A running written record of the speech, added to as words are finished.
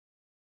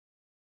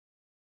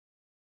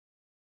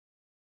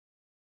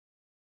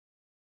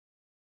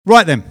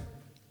Right then,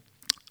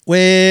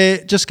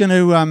 we're just going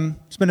to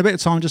spend a bit of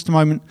time, just a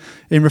moment,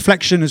 in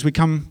reflection as we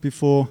come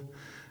before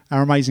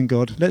our amazing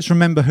God. Let's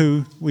remember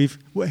who is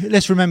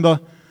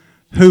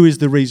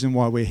the reason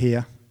why we're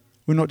here.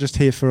 We're not just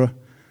here for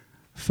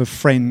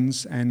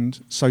friends and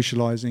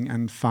socialising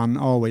and fun,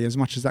 are we? As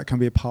much as that can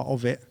be a part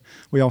of it.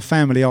 We are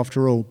family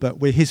after all, but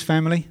we're his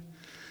family.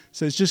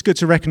 So it's just good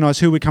to recognise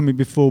who we're coming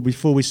before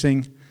we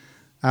sing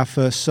our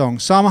first song.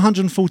 Psalm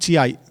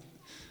 148.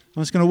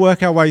 I'm just going to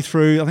work our way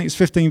through, I think it's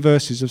 15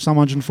 verses of Psalm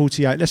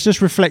 148. Let's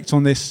just reflect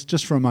on this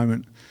just for a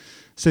moment.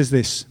 It says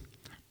this: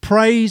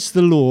 praise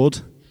the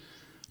Lord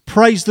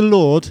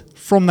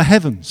from the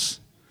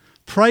heavens.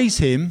 Praise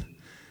him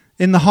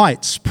in the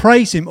heights.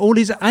 Praise him, all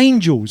his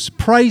angels.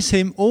 Praise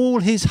him,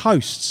 all his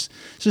hosts.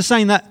 It's just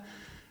saying that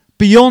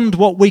beyond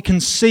what we can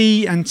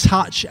see and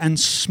touch and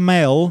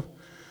smell,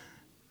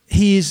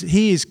 He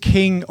is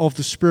king of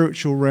the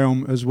spiritual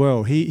realm as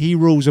well. He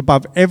rules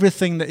above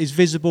everything that is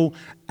visible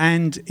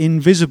and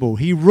invisible.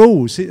 He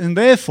rules. And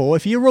therefore,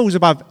 if he rules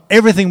above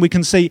everything we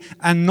can see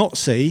and not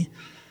see,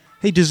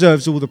 he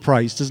deserves all the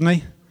praise, doesn't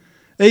he?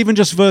 Even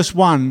just verse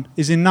 1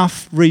 is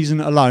enough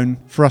reason alone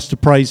for us to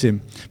praise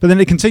him. But then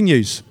it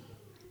continues.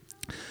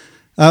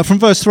 From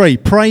verse 3,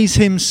 praise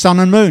him, sun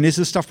and moon. This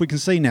is the stuff we can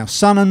see now.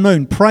 Sun and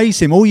moon,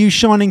 praise him, all you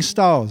shining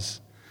stars.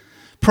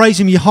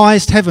 Praise him, you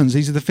highest heavens.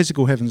 These are the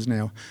physical heavens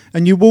now.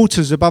 And you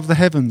waters above the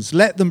heavens.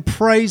 Let them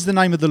praise the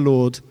name of the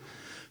Lord.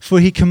 For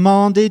he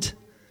commanded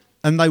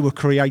and they were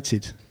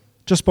created.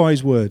 Just by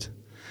his word.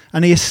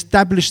 And he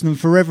established them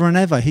forever and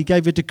ever. He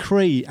gave a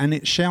decree and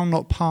it shall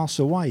not pass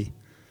away.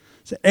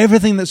 So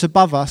everything that's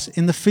above us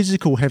in the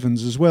physical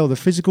heavens as well, the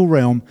physical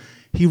realm,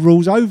 he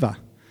rules over.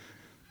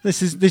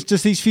 This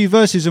just these few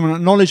verses are an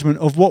acknowledgement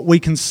of what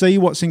we can see,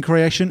 what's in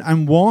creation,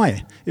 and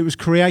why. It was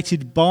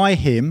created by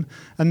him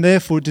and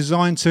therefore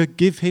designed to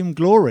give him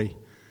glory.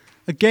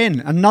 Again,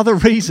 another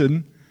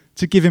reason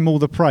to give him all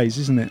the praise,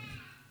 isn't it?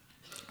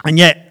 And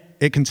yet,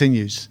 it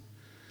continues.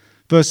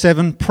 Verse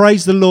 7,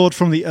 praise the Lord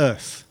from the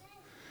earth,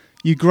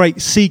 you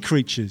great sea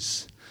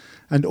creatures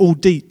and all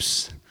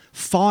deeps,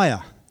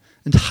 fire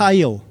and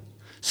hail,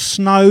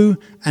 snow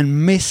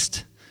and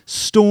mist,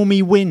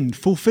 stormy wind,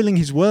 fulfilling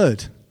his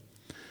word.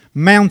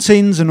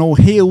 Mountains and all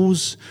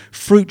hills,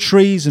 fruit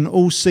trees and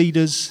all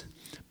cedars,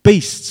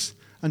 beasts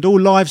and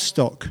all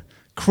livestock,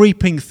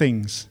 creeping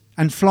things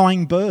and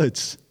flying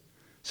birds.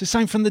 So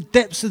saying from the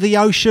depths of the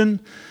ocean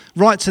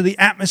right to the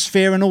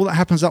atmosphere and all that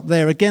happens up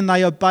there. Again,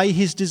 they obey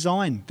his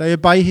design. They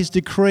obey his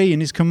decree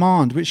and his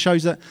command, which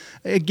shows that,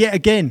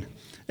 again,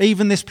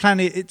 even this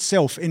planet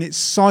itself, in its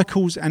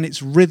cycles and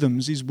its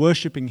rhythms, is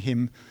worshipping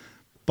him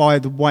by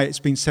the way it's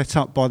been set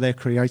up by their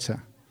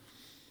creator.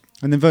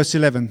 And then verse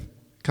 11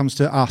 comes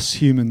to us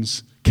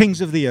humans, kings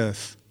of the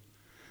earth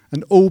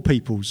and all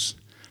peoples,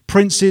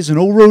 princes and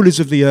all rulers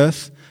of the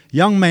earth,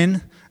 young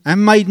men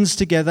and maidens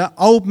together,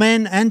 old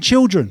men and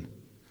children.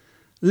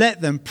 Let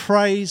them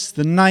praise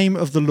the name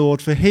of the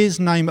Lord, for his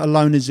name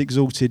alone is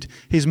exalted.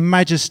 His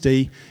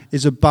majesty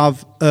is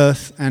above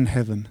earth and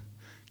heaven.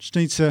 Just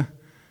need to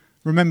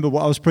remember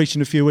what I was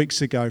preaching a few weeks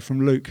ago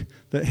from Luke,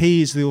 that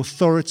he is the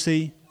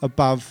authority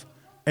above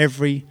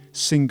every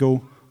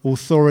single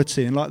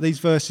authority. And like these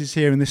verses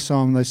here in this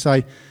psalm, they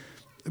say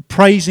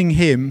praising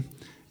him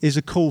is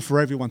a call for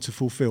everyone to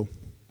fulfill.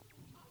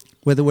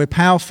 Whether we're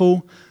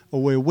powerful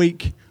or we're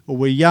weak or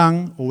we're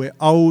young or we're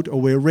old or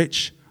we're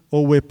rich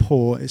or we're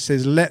poor, it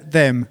says let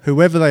them,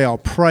 whoever they are,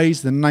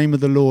 praise the name of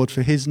the Lord,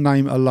 for his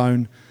name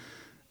alone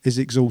is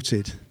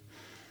exalted.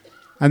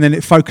 And then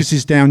it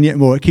focuses down yet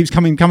more. It keeps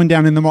coming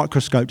down in the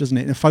microscope, doesn't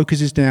it? It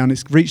focuses down,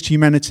 it's reached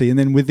humanity, and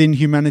then within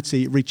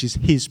humanity it reaches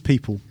his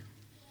people.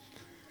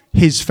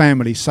 His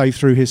family, saved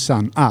through his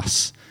son,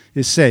 us.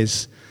 It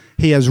says,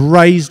 he has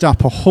raised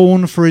up a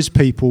horn for his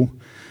people,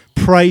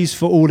 praise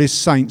for all his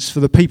saints, for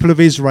the people of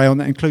Israel,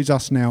 and that includes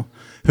us now,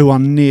 who are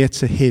near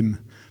to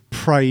him.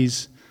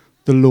 Praise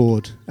the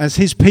Lord. As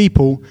his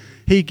people,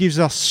 he gives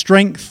us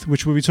strength,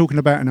 which we'll be talking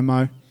about in a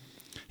mo.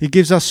 He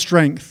gives us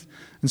strength,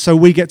 and so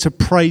we get to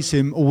praise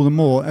him all the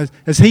more.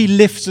 As he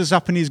lifts us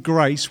up in his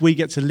grace, we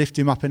get to lift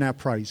him up in our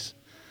praise.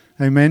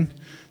 Amen.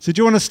 So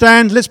do you want to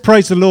stand? Let's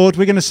praise the Lord.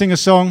 We're going to sing a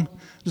song.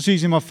 Just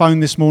using my phone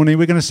this morning.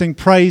 We're going to sing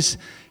Praise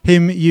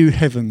Him, You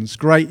Heavens,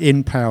 Great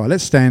in Power.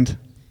 Let's stand.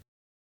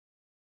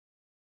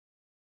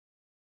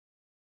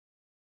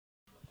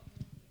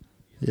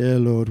 Yeah,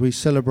 Lord, we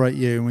celebrate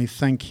you and we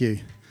thank you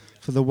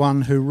for the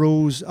one who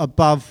rules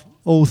above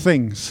all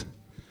things,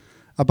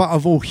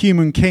 above all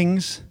human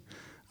kings,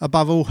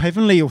 above all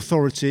heavenly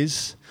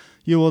authorities.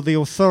 You are the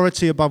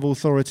authority above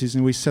authorities,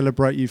 and we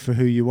celebrate you for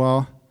who you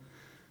are,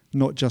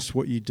 not just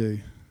what you do.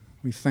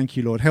 We thank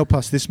you, Lord. Help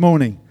us this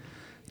morning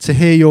to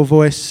hear your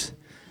voice,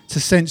 to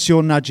sense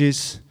your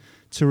nudges,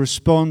 to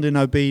respond in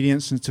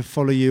obedience and to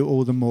follow you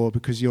all the more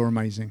because you're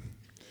amazing.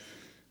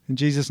 In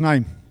Jesus'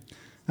 name,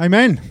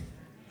 amen.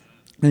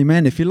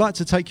 Amen. If you'd like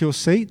to take your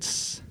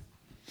seats.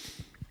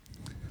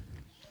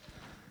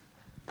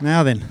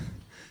 Now then,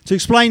 to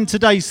explain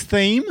today's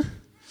theme,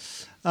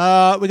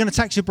 we're going to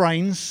tax your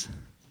brains.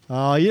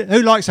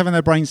 Who likes having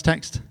their brains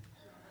taxed?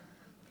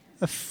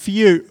 A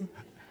few.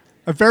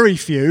 A very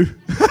few.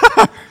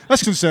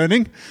 That's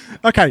concerning.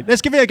 Okay,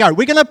 let's give it a go.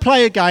 We're going to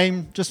play a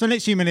game just for the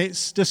next few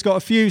minutes. Just got a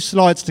few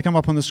slides to come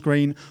up on the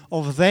screen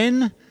of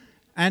then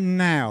and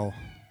now.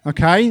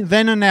 Okay,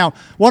 then and now.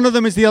 One of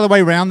them is the other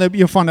way around.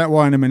 You'll find out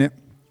why in a minute.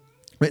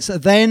 It's a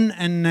then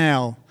and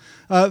now.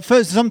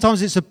 First,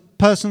 sometimes it's a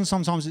person,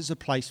 sometimes it's a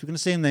place. We're going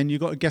to see them then.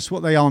 You've got to guess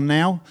what they are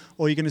now,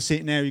 or you're going to see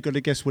it now. You've got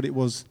to guess what it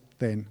was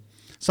then.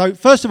 So,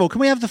 first of all,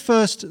 can we have the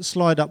first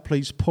slide up,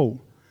 please,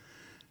 Paul?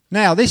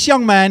 Now, this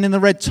young man in the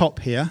red top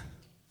here,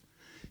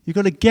 you've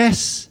got to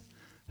guess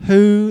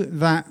who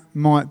that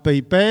might be.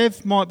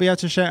 Bev might be able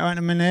to shout out in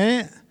a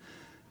minute.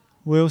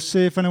 We'll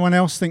see if anyone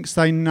else thinks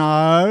they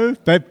know.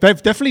 Bev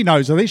definitely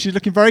knows. I think she's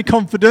looking very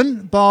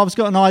confident. Barb's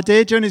got an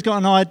idea. Jenny's got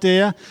an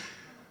idea.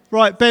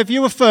 Right, Bev,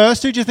 you were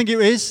first. Who do you think it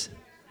is?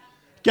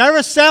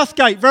 Gareth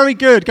Southgate. Very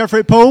good. Go for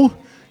it, Paul.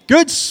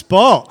 Good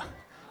spot.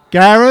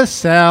 Gareth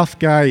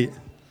Southgate.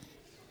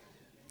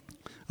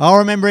 I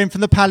remember him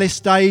from the Palace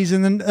days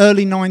in the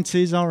early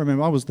 90s. I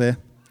remember. I was there.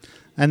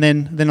 And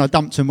then I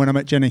dumped him when I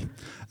met Jenny.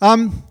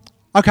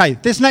 Okay,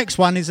 this next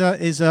one is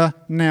a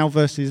now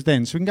versus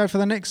then. So we can go for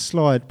the next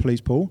slide, please,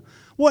 Paul.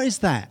 What is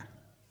that?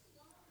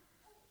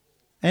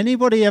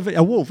 Anybody ever...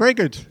 Oh, very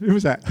good. Who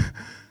was that?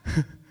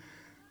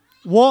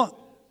 What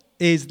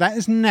is that?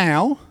 Is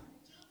now.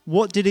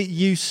 What did it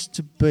used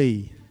to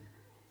be?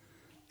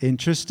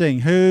 Interesting.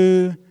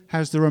 Who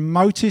has the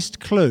remotest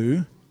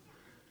clue?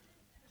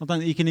 I don't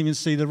think you can even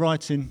see the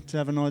writing to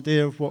have an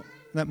idea of what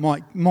that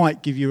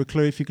might give you a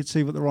clue if you could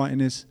see what the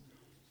writing is.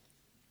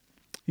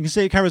 You can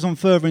see it carries on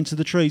further into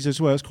the trees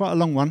as well. It's quite a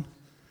long one.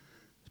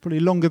 It's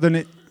probably longer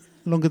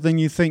than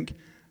you think.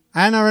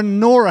 Anna and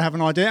Nora have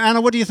an idea.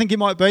 Anna, what do you think it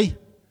might be?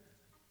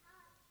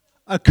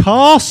 A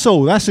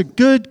castle. That's a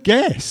good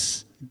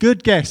guess.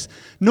 Good guess.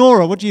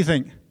 Nora, what do you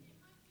think?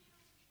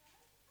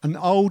 An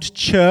old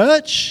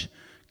church.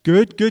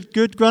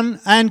 Good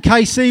one. And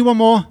KC, one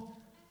more.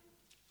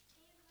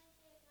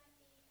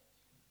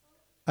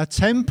 A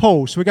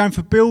temple. So we're going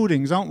for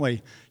buildings, aren't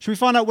we? Should we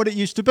find out what it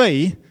used to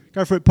be?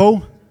 Go for it,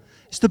 Paul.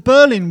 It's the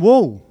Berlin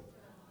Wall.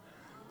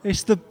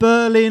 It's the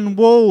Berlin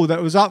Wall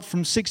that was up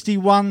from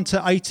 61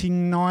 to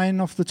 89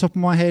 off the top of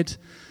my head,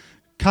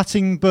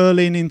 cutting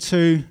Berlin in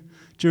two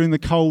during the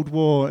Cold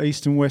War,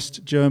 East and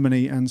West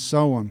Germany and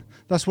so on.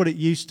 That's what it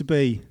used to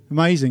be.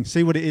 Amazing.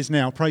 See what it is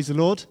now. Praise the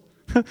Lord.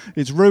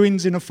 It's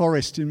ruins in a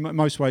forest in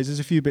most ways. There's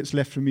a few bits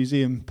left for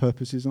museum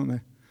purposes, aren't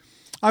there?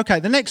 Okay,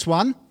 the next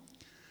one.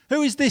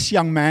 Who is this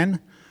young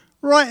man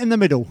right in the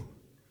middle?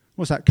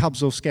 What's that,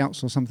 Cubs or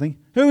Scouts or something?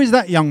 Who is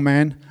that young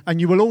man? And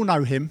you will all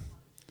know him.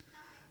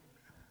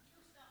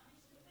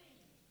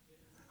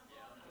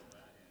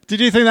 Did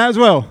you think that as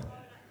well?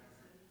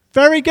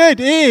 Very good.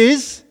 It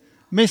is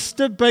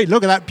Mr. B.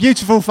 Look at that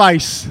beautiful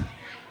face.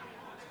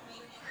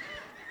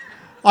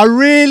 I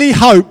really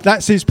hope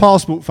that's his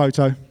passport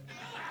photo.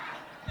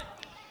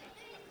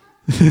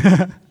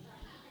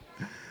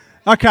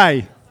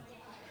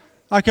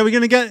 Okay, we're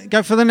going to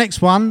go for the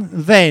next one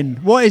then.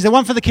 What is it?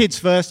 One for the kids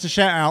first to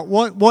shout out.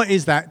 What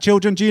is that?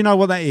 Children, do you know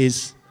what that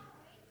is?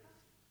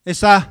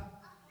 It's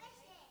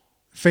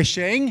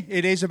fishing.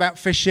 It is about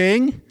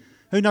fishing.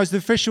 Who knows the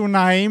official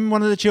name?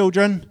 One of the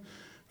children.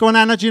 Go on,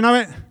 Anna, do you know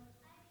it?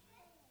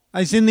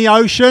 It's in the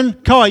ocean.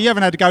 Kai, you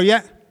haven't had a go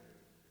yet.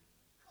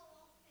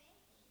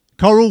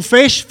 Coral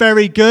fish,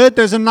 very good.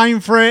 There's a name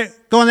for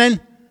it. Go on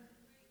then.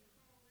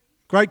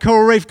 Great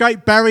Coral Reef,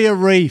 Great Barrier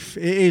Reef.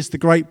 It is the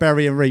Great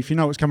Barrier Reef. You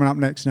know what's coming up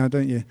next now,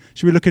 don't you?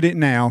 Should we look at it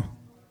now?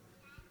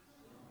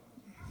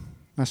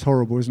 That's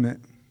horrible, isn't it?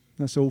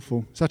 That's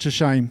awful. Such a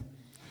shame.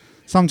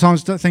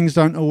 Sometimes things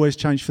don't always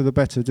change for the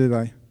better, do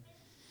they?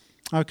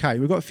 Okay,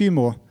 we've got a few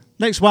more.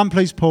 Next one,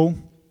 please, Paul.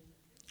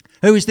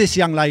 Who is this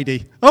young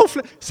lady? Oh,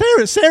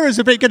 Sarah's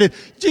a bit good.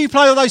 Do you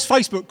play all those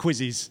Facebook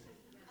quizzes?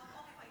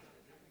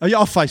 Oh, you're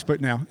off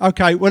Facebook now.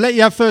 Okay, we'll let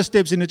you have first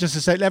dibs in just a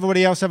sec. Let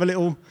everybody else have a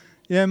little...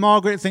 Yeah,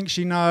 Margaret thinks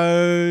she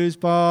knows.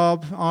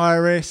 Barb,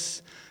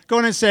 Iris. Go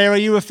on then, Sarah.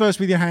 You were first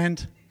with your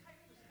hand.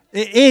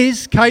 It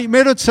is Kate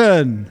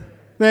Middleton.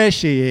 There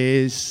she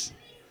is.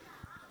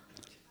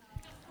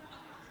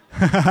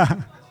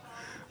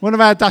 One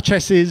of our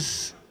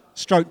duchesses,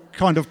 stroke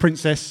kind of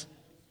princess.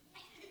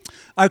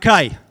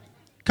 Okay,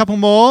 a couple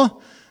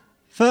more.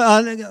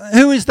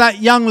 Who is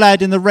that young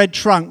lad in the red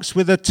trunks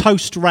with a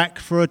toast rack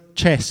for a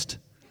chest?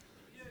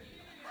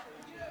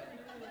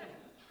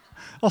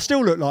 I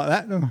still look like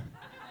that, don't I?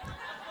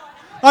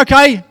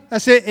 Okay,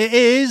 that's it. It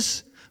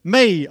is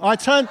me.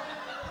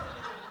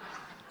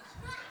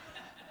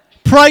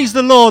 Praise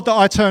the Lord that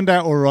I turned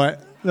out all right.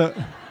 Look.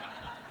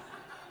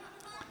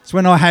 It's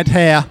when I had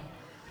hair.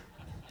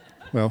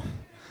 Well,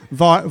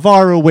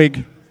 viral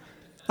wig.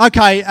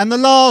 Okay, and the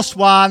last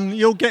one,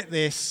 you'll get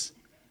this.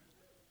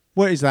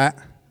 What is that?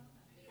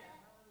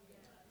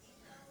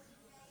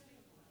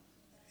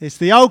 It's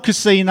the old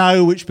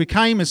casino which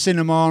became a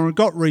cinema and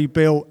got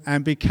rebuilt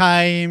and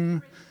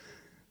became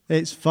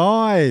its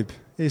vibe.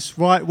 It's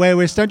right where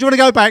we're standing. Do you want to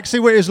go back, see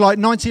what it was like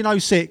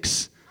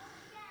 1906?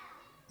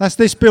 That's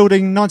this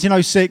building,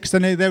 1906.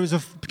 Then there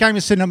became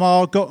a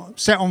cinema, got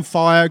set on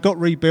fire, got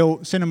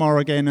rebuilt, cinema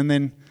again, and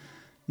then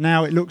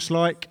now it looks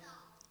like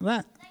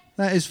that.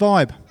 That is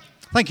Vibe.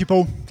 Thank you,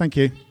 Paul. Thank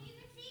you.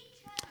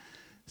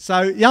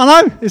 So, yeah,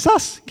 I know, it's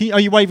us.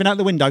 Are you waving out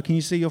the window? Can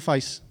you see your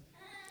face?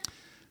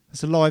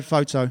 It's a live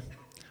photo.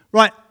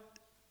 Right,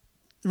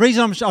 the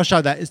reason I'll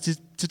show that is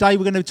today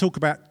we're going to talk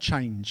about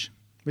change.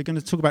 We're going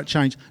to talk about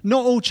change.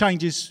 Not all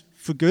change is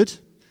for good,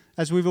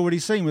 as we've already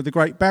seen with the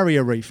Great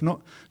Barrier Reef.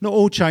 Not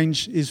all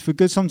change is for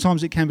good.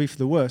 Sometimes it can be for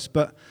the worse,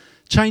 but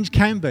change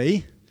can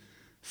be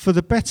for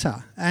the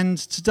better. And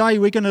today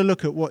we're going to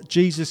look at what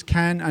Jesus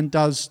can and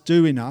does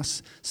do in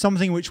us,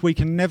 something which we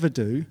can never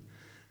do,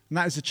 and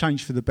that is a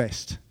change for the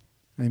best.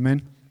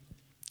 Amen.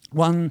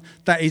 One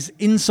that is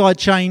inside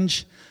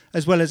change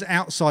as well as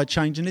outside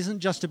change, and isn't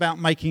just about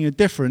making a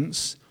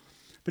difference,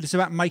 but it's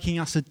about making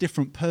us a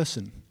different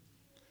person,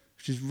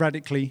 which is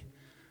radically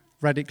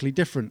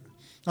different.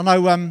 I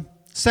know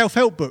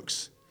self-help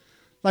books,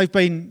 they've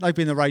been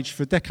the rage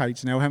for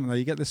decades now, haven't they?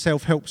 You get the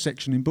self-help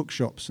section in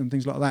bookshops and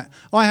things like that.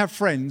 I have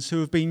friends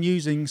who have been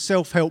using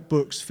self-help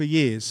books for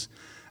years,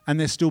 and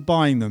they're still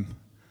buying them.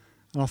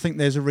 And I think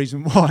there's a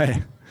reason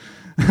why.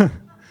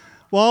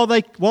 While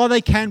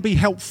they can be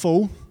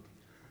helpful,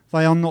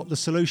 they are not the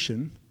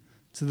solution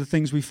to the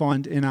things we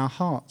find in our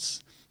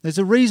hearts. There's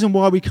a reason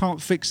why we can't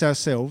fix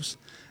ourselves,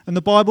 and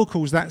the Bible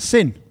calls that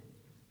sin.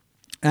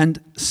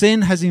 And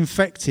sin has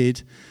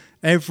infected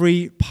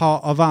every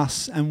part of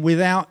us, and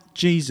without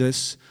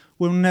Jesus,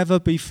 we'll never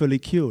be fully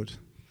cured.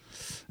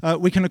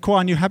 We can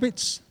acquire new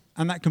habits,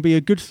 and that can be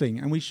a good thing,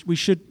 and we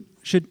should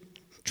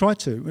try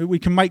to. We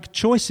can make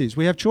choices.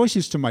 We have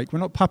choices to make. We're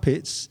not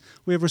puppets.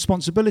 We have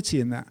responsibility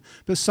in that.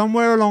 But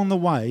somewhere along the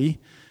way,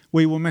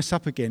 we will mess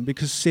up again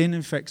because sin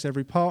infects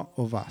every part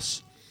of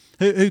us.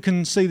 Who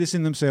can see this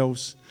in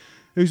themselves?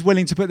 Who's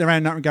willing to put their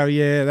hand up and go,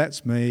 yeah,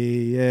 that's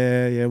me.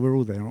 Yeah, we're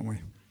all there, aren't we?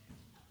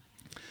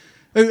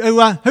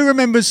 Who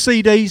remembers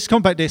CDs,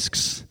 compact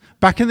discs,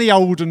 back in the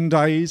olden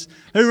days?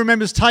 Who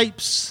remembers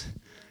tapes?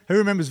 Who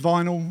remembers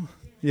vinyl?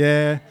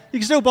 Yeah. You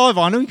can still buy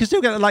vinyl. You can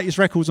still get the latest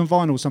records on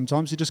vinyl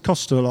sometimes. It just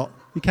costs a lot.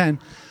 You can.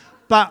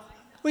 But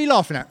what are you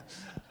laughing at?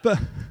 But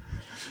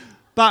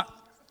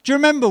do you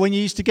remember when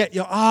you used to get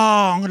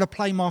I'm going to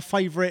play my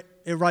favourite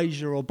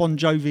Erasure or Bon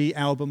Jovi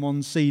album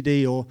on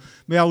CD or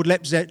my old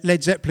Led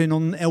Zeppelin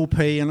on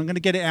LP, and I'm going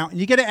to get it out. And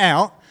you get it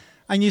out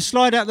and you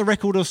slide out the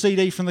record or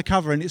CD from the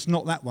cover and it's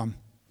not that one.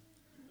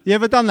 You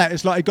ever done that?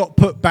 It's like it got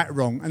put back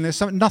wrong, and there's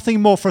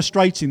nothing more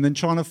frustrating than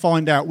trying to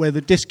find out where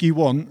the disc you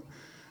want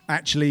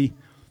actually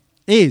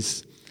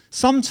is.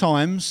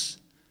 Sometimes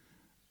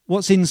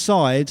what's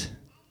inside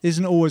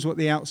isn't always what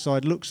the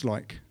outside looks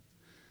like.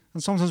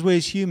 And sometimes we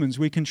as humans,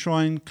 we can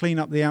try and clean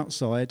up the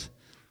outside,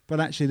 but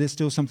actually there's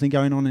still something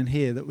going on in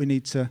here that we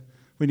need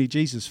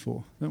Jesus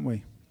for, don't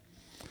we?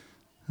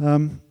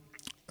 For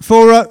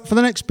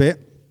the next bit,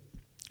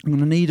 I'm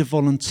going to need a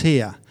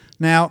volunteer.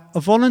 Now, a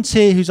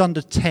volunteer who's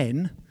under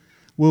 10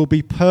 will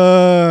be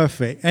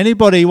perfect.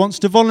 Anybody who wants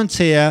to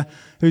volunteer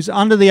who's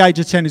under the age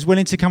of 10 is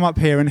willing to come up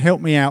here and help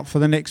me out for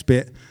the next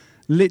bit?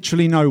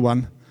 Literally no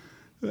one.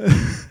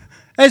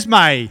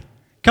 Esme,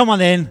 come on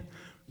in.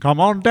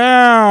 Come on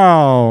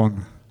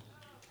down.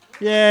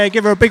 Yeah,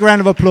 give her a big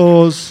round of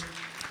applause.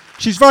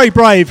 She's very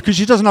brave because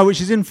she doesn't know what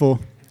she's in for.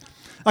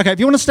 Okay, if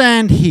you want to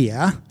stand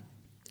here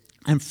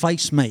and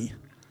face me.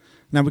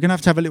 Now, we're going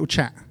to have a little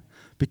chat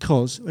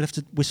because we'll have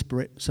to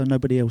whisper it so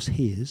nobody else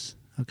hears,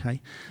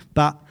 okay?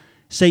 But,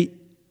 see,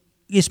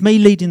 it's me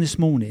leading this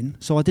morning,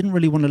 so I didn't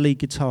really want to lead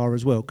guitar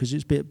as well because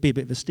it'd be a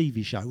bit of a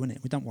Stevie show, wouldn't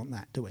it? We don't want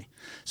that, do we?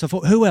 So I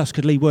thought, who else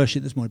could lead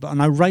worship this morning? But I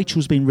know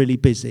Rachel's been really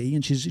busy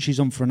and she's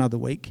on for another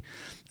week.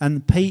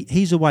 And Pete,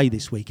 he's away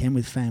this weekend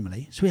with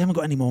family, so we haven't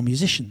got any more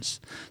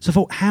musicians. So I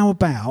thought, how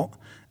about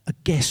a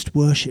guest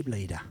worship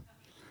leader,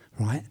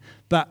 right?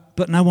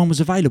 But no one was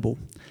available.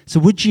 So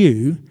would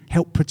you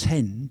help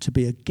pretend to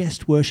be a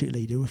guest worship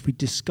leader if we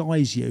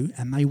disguise you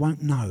and they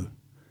won't know?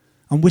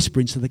 I'm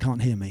whispering so they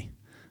can't hear me,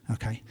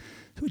 okay?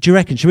 Do you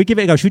reckon? Should we give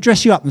it a go? Should we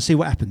dress you up and see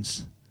what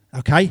happens?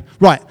 Okay?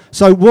 Right.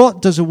 So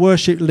what does a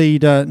worship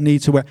leader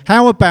need to wear?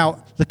 How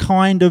about the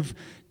kind of...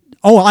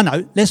 Oh, I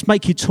know. Let's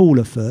make you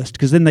taller first,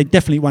 because then they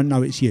definitely won't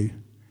know it's you.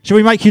 Shall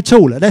we make you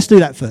taller? Let's do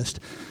that first.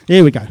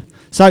 Here we go.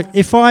 So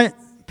if I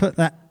put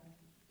that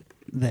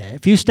there,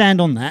 if you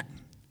stand on that...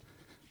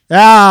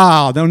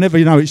 they'll never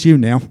know it's you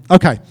now.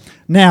 Okay.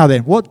 Now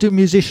then, what do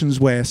musicians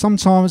wear?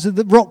 Sometimes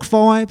the rock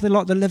vibe, they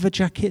like the leather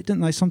jacket, don't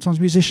they? Sometimes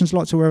musicians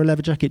like to wear a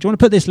leather jacket. Do you want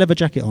to put this leather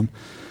jacket on?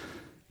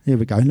 Here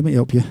we go. Let me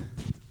help you.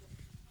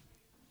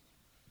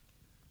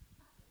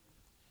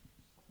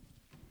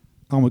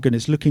 Oh my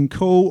goodness, looking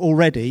cool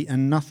already,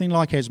 and nothing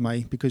like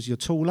Esme because you're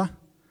taller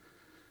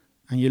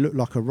and you look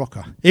like a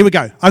rocker. Here we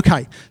go.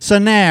 Okay. So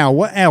now,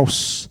 what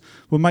else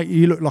will make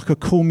you look like a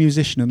cool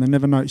musician and they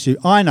never notice you?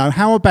 I know.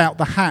 How about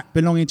the hat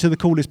belonging to the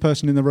coolest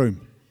person in the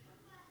room?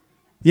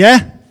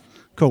 Yeah?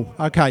 Cool.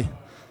 Okay.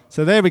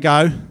 So there we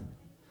go.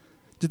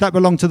 Did that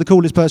belong to the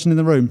coolest person in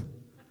the room?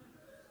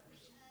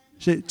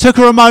 It took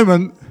her a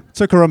moment.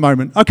 Took her a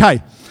moment.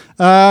 Okay,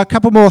 a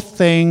couple more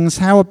things.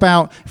 How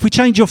about if we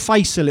change your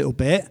face a little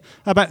bit?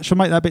 Shall I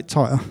make that a bit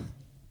tighter?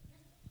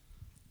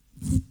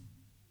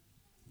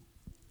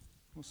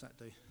 What's that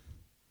do?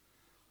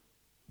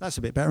 That's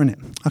a bit better, isn't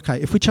it?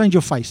 Okay, if we change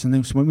your face and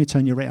then when we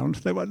turn you around,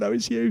 they won't know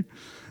it's you.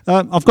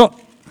 I've got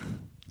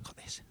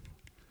this.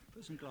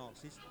 Put some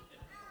glasses.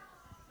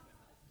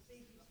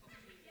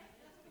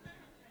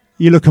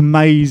 You look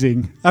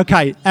amazing.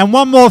 Okay, and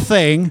one more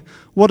thing.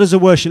 What does a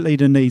worship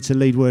leader need to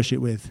lead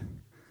worship with?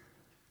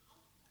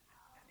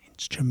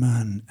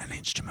 An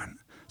instrument.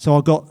 So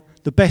I've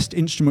got the best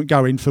instrument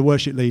going for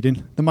worship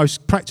leading, the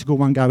most practical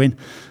one going.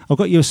 I've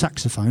got you a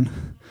saxophone,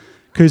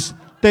 because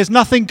there's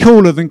nothing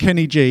cooler than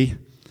Kenny G.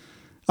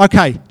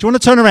 Okay, do you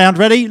want to turn around?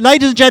 Ready?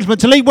 Ladies and gentlemen,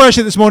 to lead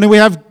worship this morning, we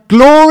have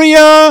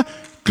Gloria,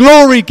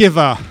 Glory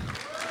Giver.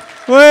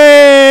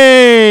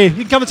 Whee!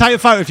 You can come and take a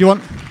photo if you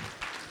want.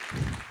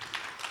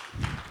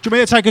 Do you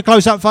want me to take a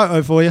close-up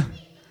photo for you?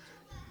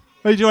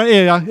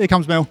 Here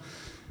comes Mel.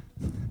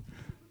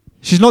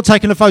 She's not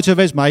taking a photo of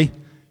Esme.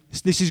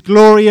 This is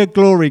Gloria,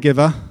 Glory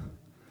Giver.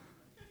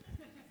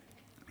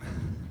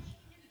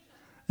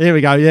 Here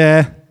we go,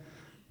 yeah.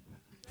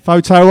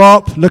 Photo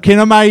op, looking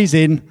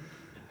amazing.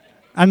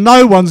 And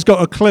no one's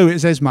got a clue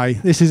it's Esme.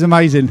 This is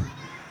amazing.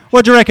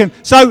 What do you reckon?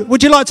 So,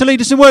 would you like to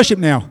lead us in worship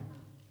now?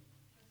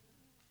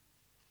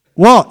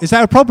 What? Is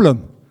that a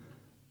problem?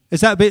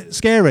 Is that a bit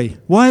scary?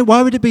 Why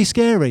would it be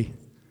scary?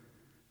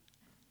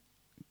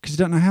 Because you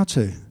don't know how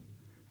to.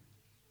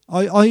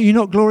 Are you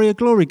not Gloria,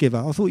 Glory Giver?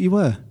 I thought you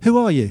were. Who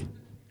are you?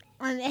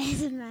 I'm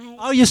Esme.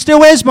 Oh, you're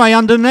still Esme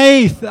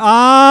underneath.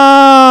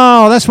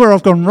 Oh, that's where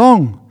I've gone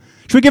wrong.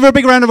 Should we give her a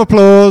big round of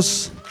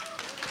applause?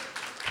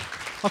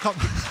 I can't.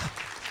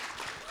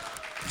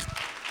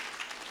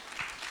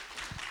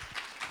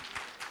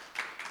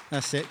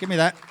 That's it. Give me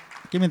that.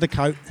 Give me the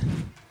coat.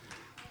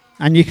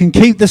 And you can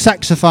keep the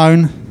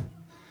saxophone.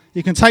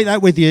 You can take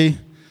that with you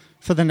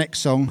for the next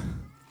song.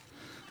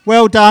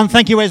 Well done.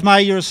 Thank you, Esme.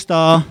 You're a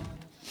star.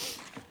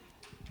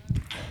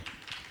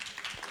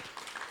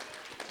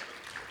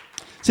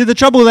 See, the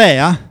trouble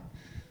there,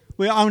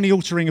 we're only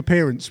altering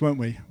appearance, weren't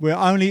we? We're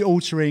only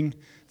altering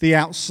the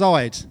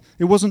outside.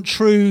 It wasn't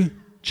true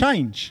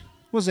change,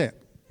 was it?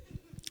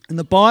 And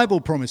the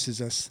Bible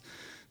promises us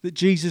that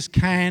Jesus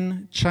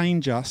can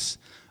change us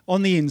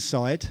on the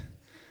inside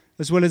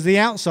as well as the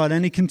outside,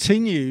 and he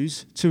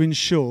continues to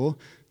ensure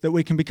that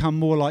we can become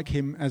more like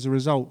him as a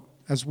result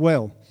as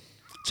well.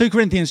 2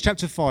 Corinthians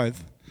chapter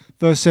 5,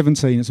 verse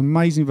 17. It's an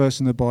amazing verse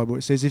in the Bible.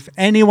 It says, if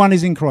anyone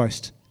is in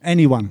Christ,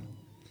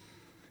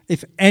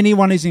 if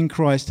anyone is in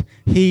Christ,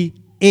 he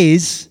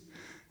is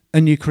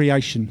a new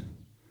creation.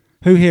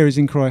 Who here is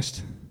in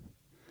Christ?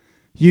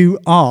 You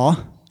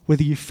are,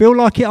 whether you feel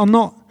like it or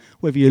not,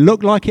 whether you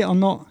look like it or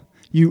not,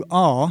 you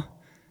are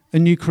a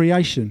new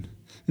creation.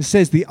 It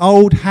says the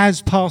old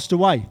has passed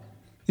away.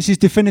 This is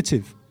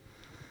definitive.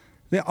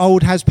 The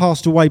old has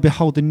passed away,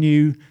 behold, the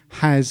new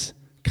has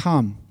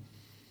come.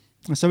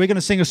 And so we're going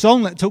to sing a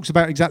song that talks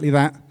about exactly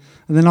that.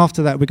 And then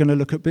after that, we're going to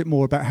look a bit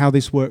more about how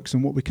this works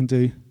and what we can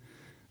do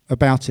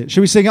about it.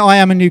 Shall we sing I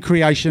Am a New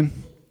Creation?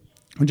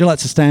 Would you like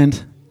to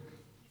stand?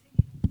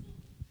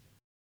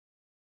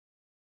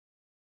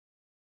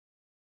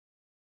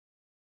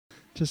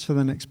 Just for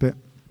the next bit.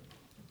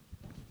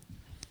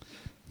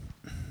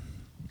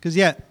 Because,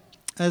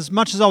 as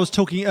much as I was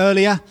talking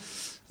earlier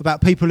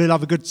about people who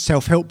love a good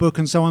self-help book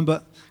and so on,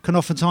 but can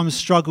oftentimes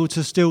struggle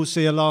to still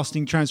see a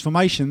lasting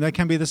transformation, there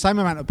can be the same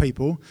amount of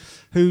people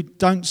who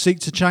don't seek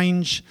to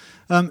change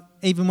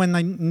even when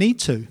they need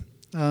to.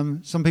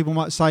 Some people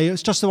might say,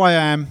 it's just the way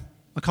I am,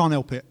 I can't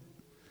help it.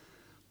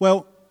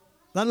 Well,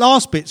 that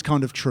last bit's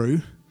kind of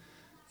true,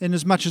 in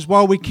as much as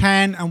while we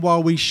can and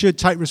while we should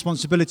take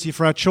responsibility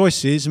for our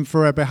choices and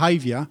for our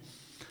behaviour,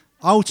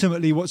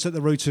 ultimately what's at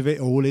the root of it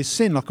all is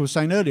sin, like I was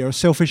saying earlier, a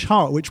selfish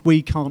heart, which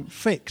we can't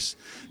fix.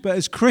 But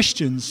as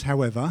Christians,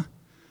 however,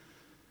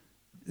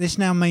 this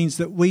now means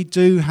that we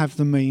do have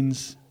the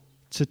means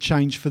to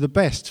change for the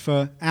best,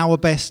 for our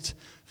best,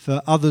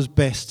 for others'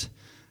 best,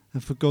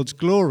 and for God's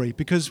glory,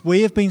 because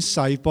we have been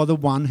saved by the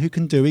one who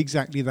can do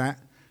exactly that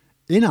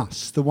in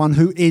us, the one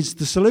who is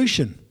the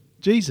solution,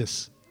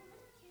 Jesus.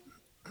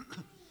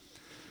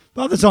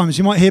 But other times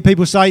you might hear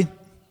people say,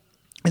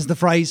 is the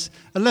phrase,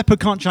 a leopard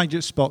can't change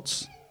its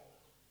spots.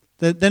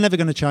 They're never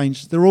going to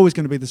change. They're always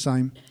going to be the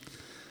same.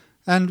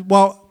 And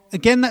while,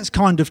 again, that's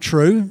kind of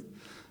true,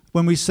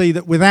 when we see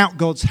that without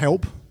God's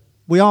help,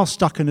 we are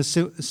stuck in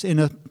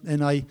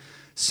a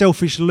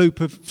selfish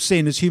loop of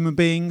sin as human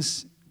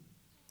beings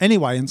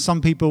anyway. And some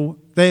people,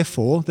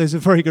 therefore, that's a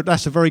very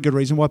good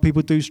reason why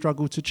people do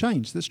struggle to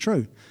change. That's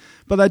true.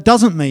 But that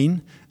doesn't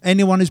mean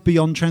anyone is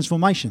beyond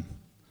transformation.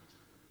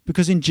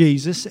 Because in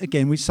Jesus,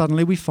 again, we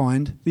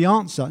find the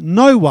answer.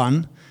 No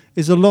one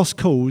is a lost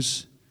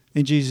cause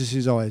in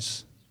Jesus'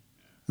 eyes.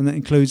 And that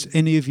includes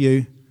any of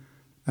you,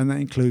 and that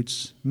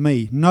includes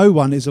me. No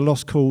one is a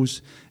lost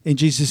cause in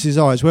Jesus'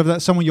 eyes. Whether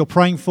that's someone you're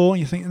praying for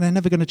and you think they're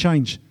never going to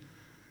change.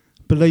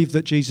 Believe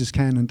that Jesus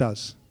can and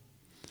does.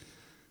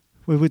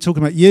 whether we're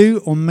talking about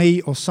you or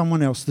me or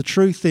someone else, the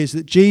truth is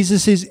that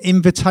Jesus'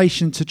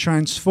 invitation to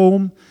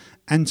transform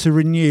and to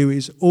renew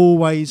is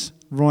always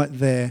right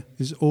there,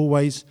 is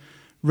always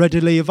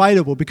readily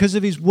available because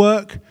of his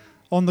work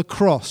on the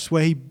cross,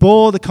 where he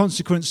bore the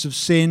consequence of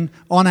sin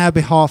on our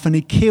behalf and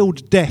he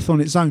killed death on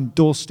its own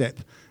doorstep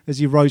as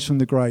he rose from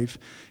the grave.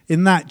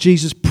 In that,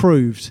 Jesus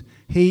proved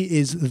he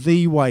is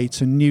the way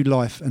to new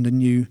life and a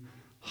new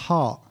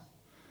heart.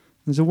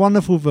 There's a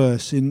wonderful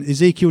verse in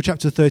Ezekiel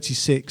chapter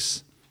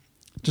 36,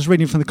 just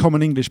reading from the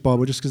Common English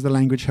Bible, just because the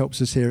language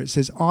helps us here. It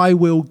says, I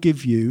will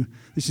give you,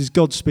 this is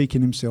God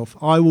speaking himself,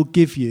 I will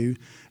give you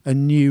a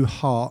new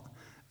heart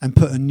and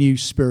put a new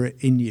spirit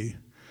in you.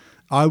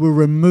 I will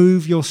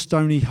remove your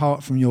stony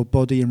heart from your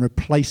body and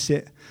replace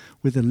it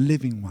with a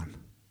living one.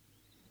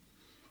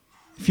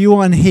 If you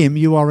are in him,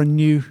 you are a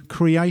new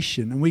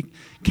creation. And we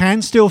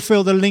can still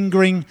feel the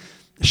lingering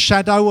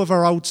shadow of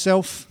our old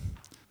self,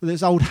 whether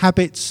it's old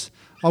habits,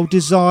 old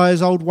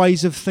desires, old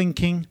ways of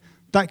thinking.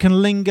 That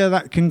can linger,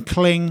 that can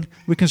cling.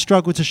 We can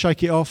struggle to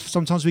shake it off.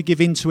 Sometimes we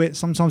give in to it.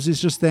 Sometimes it's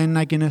just there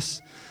nagging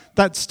us.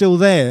 That's still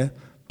there,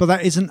 but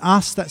that isn't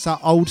us. That's our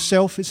old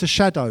self. It's a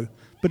shadow,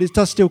 but it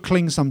does still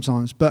cling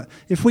sometimes. But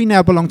if we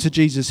now belong to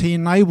Jesus, he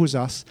enables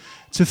us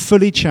to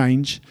fully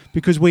change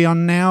because we are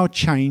now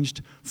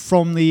changed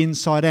from the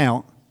inside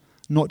out,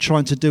 not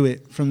trying to do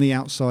it from the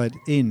outside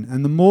in.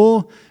 And the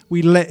more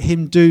we let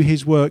him do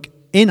his work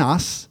in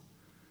us,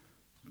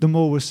 the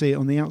more we'll see it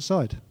on the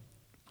outside.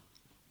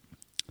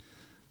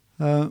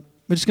 We're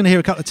just going to hear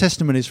a couple of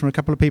testimonies from a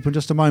couple of people in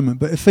just a moment.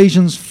 But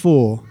Ephesians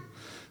 4,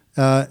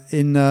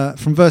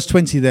 from verse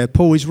 20 there,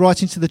 Paul is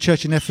writing to the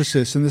church in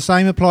Ephesus, and the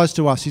same applies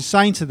to us. He's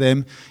saying to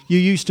them, you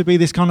used to be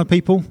this kind of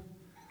people.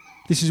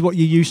 This is what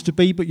you used to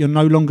be, but you're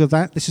no longer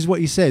that. This is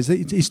what he says.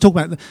 He's talking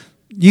about,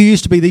 you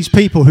used to be these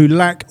people who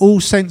lack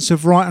all sense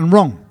of right and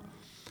wrong,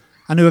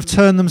 and who have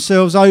turned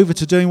themselves over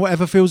to doing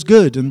whatever feels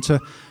good and to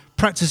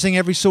practicing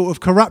every sort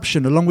of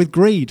corruption along with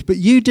greed. But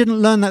you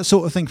didn't learn that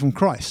sort of thing from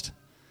Christ.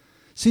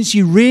 Since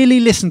you really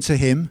listened to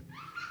him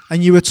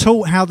and you were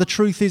taught how the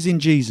truth is in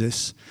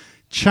Jesus,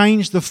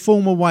 change the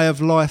former way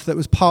of life that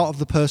was part of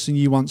the person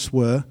you once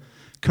were,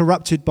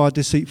 corrupted by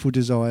deceitful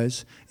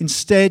desires.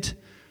 Instead,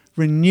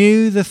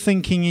 renew the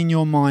thinking in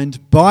your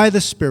mind by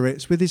the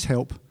Spirit with his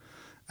help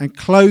and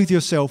clothe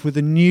yourself with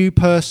a new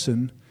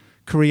person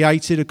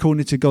created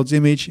according to God's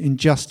image in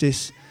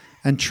justice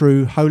and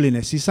true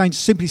holiness. He's saying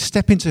simply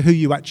step into who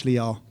you actually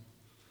are.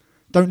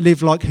 Don't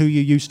live like who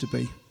you used to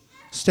be.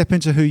 Step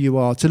into who you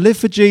are. To live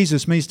for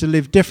Jesus means to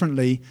live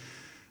differently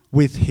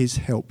with his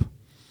help.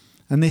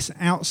 And this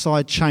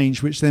outside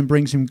change, which then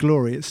brings him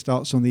glory, it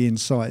starts on the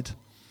inside.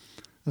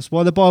 That's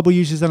why the Bible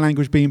uses the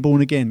language being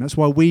born again. That's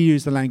why we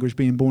use the language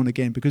being born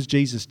again, because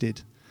Jesus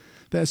did.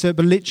 But it's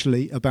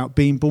literally about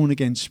being born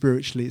again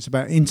spiritually. It's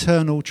about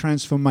internal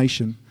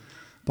transformation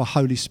by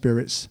Holy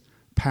Spirit's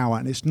power.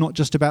 And it's not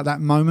just about that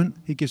moment.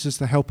 He gives us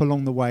the help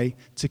along the way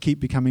to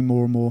keep becoming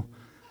more and more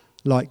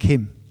like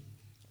him.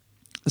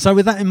 So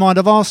with that in mind,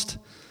 I've asked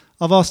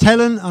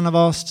Helen and I've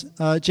asked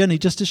Jenny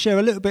just to share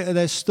a little bit of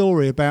their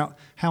story about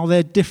how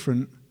they're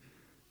different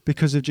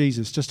because of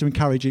Jesus, just to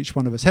encourage each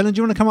one of us. Helen, do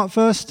you want to come up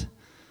first?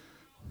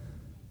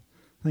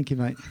 Thank you,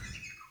 mate.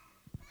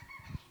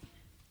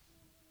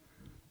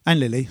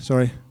 And Lily,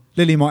 sorry.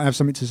 Lily might have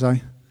something to say.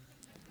 Do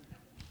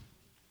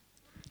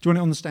you want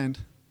it on the stand?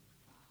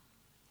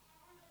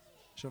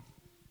 Sure.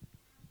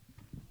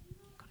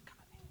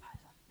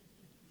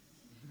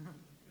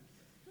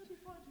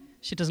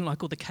 She doesn't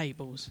like all the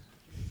cables.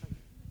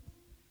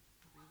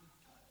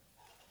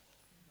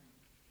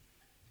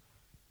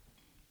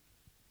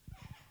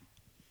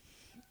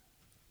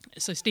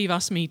 So Steve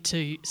asked me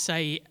to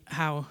say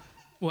how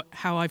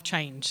I've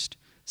changed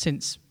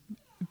since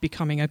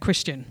becoming a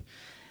Christian.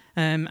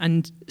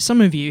 And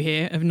some of you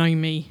here have known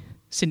me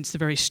since the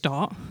very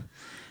start,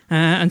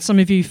 and some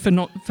of you for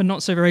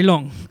not so very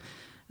long.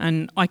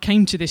 And I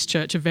came to this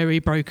church a very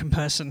broken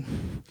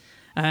person.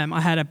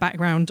 I had a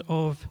background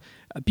of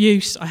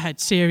abuse. I had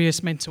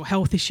serious mental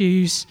health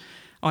issues.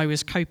 I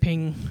was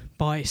coping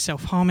by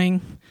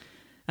self-harming.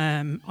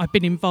 I've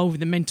been involved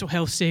with the mental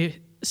health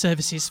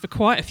services for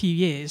quite a few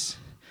years,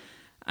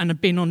 and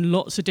I've been on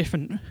lots of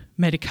different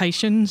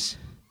medications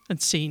and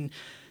seen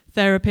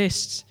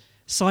therapists,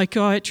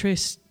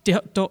 psychiatrists,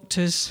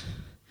 doctors,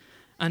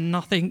 and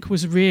nothing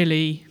was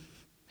really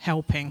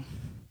helping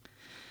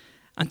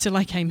until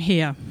I came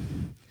here.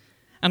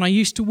 And I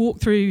used to walk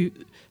through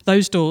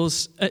those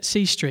doors at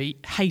C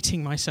Street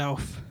hating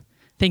myself,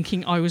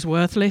 thinking I was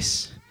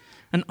worthless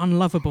and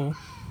unlovable.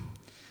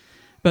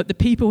 But the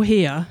people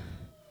here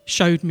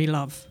showed me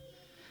love,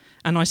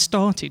 and I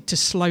started to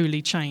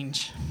slowly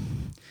change.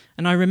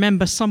 And I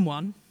remember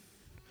someone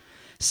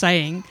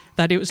saying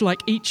that it was like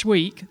each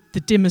week the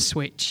dimmer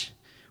switch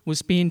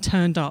was being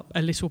turned up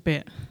a little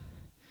bit.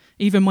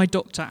 Even my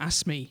doctor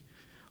asked me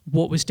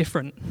what was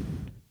different.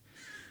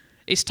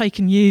 It's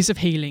taken years of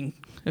healing,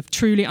 of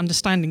truly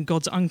understanding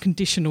God's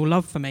unconditional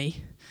love for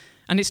me,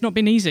 and it's not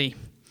been easy.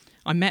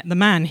 I met the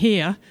man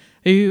here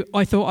who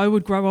I thought I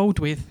would grow old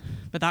with,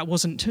 but that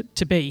wasn't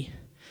to be.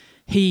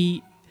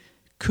 he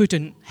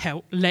couldn't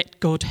let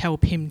God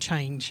help him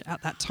change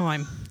at that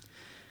time.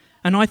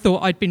 And I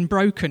thought I'd been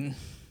broken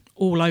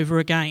all over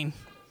again.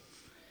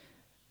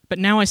 But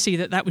now I see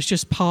that was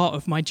just part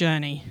of my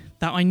journey,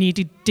 that I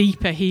needed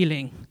deeper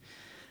healing.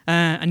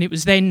 And it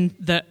was then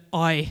that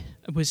I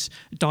was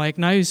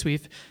diagnosed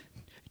with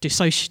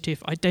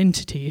dissociative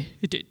identity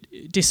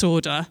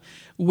disorder,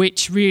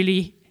 which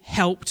really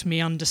helped me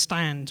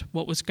understand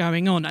what was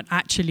going on and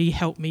actually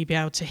helped me be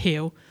able to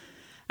heal.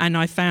 And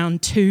I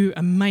found 2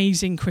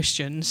 amazing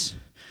Christians,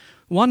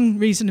 one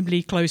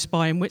reasonably close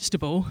by in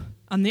Whitstable,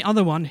 and the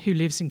other one who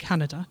lives in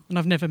Canada, and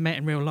I've never met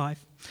in real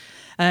life.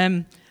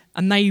 And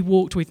they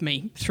walked with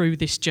me through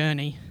this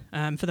journey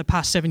for the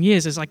past 7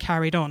 years as I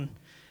carried on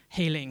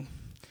healing.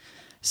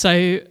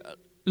 So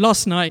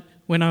last night,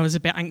 when I was a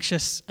bit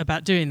anxious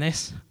about doing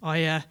this,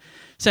 I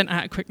sent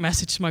out a quick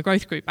message to my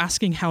growth group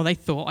asking how they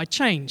thought I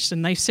changed.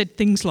 And they said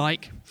things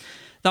like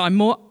that I'm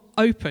more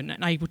open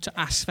and able to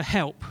ask for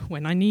help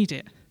when I need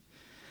it.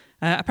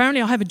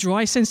 Apparently I have a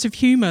dry sense of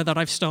humour that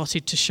I've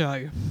started to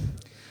show.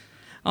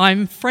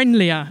 I'm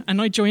friendlier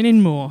and I join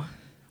in more.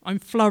 I'm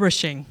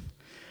flourishing.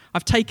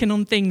 I've taken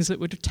on things that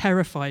would have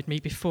terrified me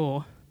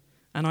before,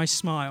 and I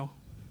smile.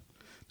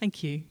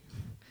 Thank you.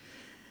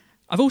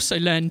 I've also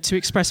learned to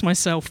express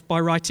myself by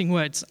writing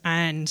words,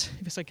 and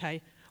if it's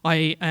okay,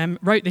 I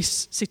wrote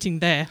this sitting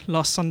there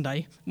last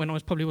Sunday when I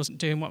probably wasn't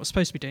doing what I was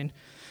supposed to be doing.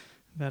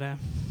 But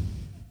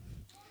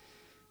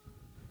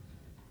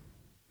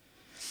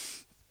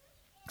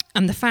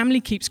and the family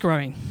keeps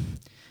growing.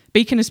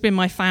 Beacon has been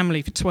my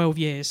family for 12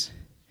 years.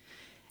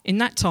 In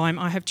that time,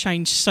 I have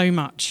changed so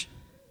much.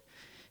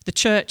 The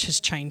church has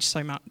changed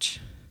so much.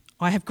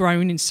 I have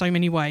grown in so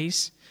many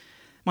ways.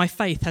 My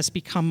faith has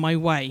become my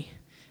way.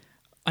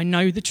 I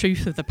know the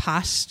truth of the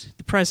past,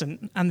 the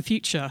present, and the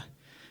future,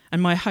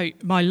 and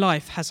my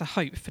life has a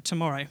hope for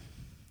tomorrow.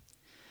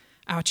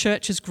 Our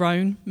church has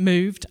grown,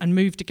 moved, and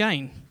moved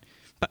again,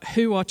 but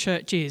who our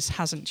church is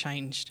hasn't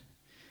changed.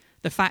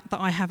 The fact that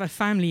I have a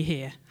family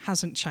here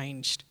hasn't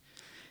changed.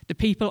 The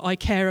people I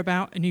care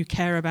about and who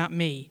care about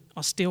me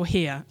are still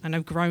here and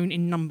have grown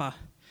in number,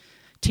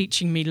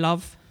 teaching me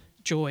love,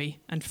 joy,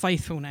 and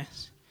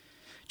faithfulness.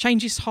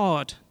 Change is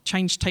hard.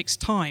 Change takes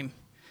time.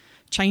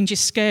 Change is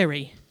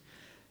scary.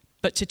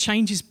 But to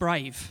change is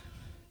brave.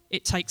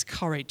 It takes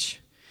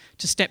courage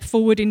to step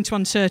forward into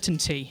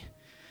uncertainty,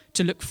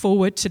 to look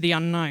forward to the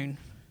unknown.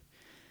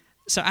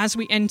 So as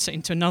we enter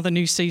into another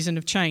new season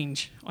of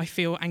change, I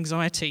feel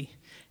anxiety.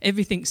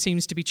 Everything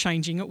seems to be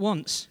changing at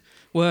once.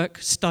 Work,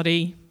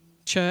 study,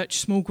 church,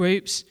 small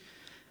groups.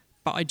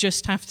 But I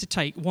just have to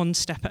take one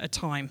step at a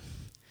time,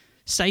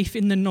 safe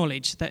in the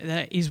knowledge that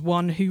there is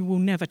one who will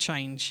never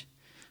change,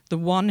 the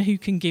one who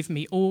can give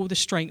me all the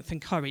strength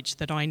and courage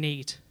that I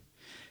need.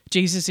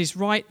 Jesus is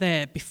right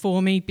there,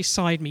 before me,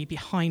 beside me,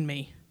 behind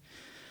me.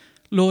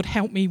 Lord,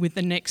 help me with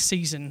the next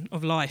season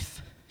of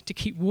life to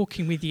keep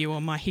walking with you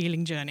on my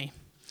healing journey.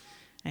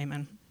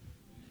 Amen.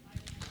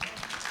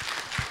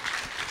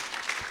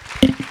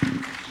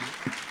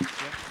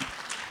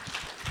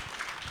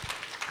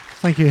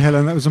 Thank you,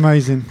 Helen. That was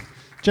amazing.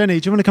 Jenny,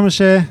 do you want to come and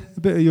share a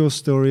bit of your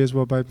story as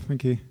well, babe?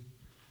 Thank you. Do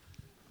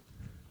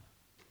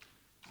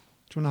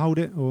you want to hold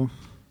it, or...?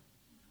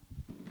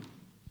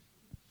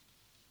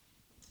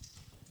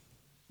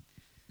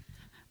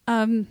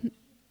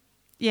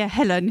 Yeah,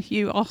 Helen,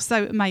 you are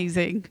so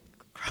amazing.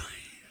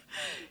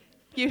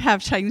 You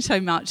have changed so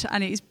much,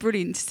 and it is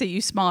brilliant to see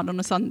you smile on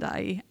a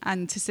Sunday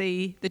and to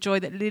see the joy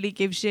that Lily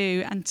gives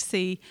you and to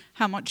see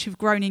how much you've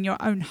grown in your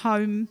own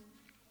home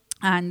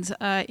and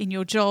in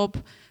your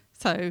job.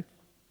 So,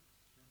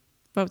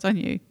 well done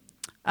you.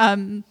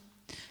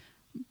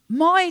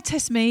 My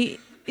testimony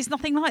is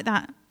nothing like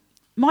that.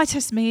 My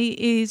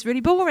testimony is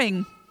really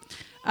boring.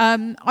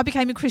 I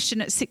became a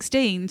Christian at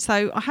 16,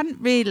 so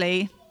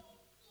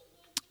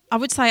I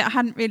would say I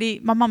hadn't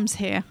really, my mum's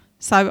here,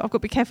 so I've got to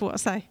be careful what I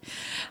say.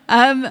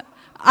 I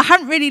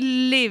hadn't really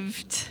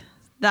lived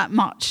that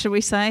much, shall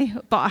we say,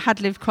 but I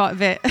had lived quite a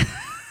bit.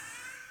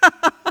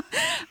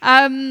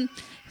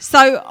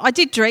 So I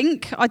did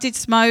drink, I did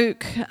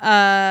smoke,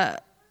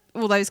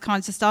 all those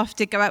kinds of stuff,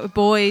 did go out with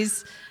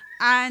boys,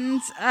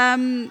 and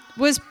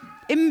was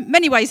in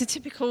many ways a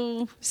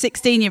typical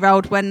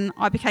 16-year-old when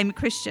I became a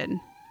Christian.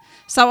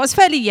 So I was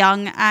fairly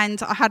young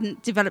and I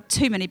hadn't developed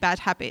too many bad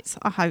habits,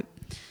 I hope.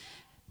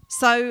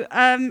 So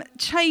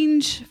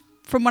change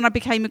from when I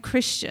became a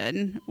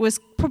Christian was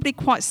probably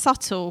quite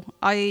subtle.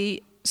 I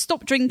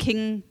stopped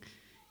drinking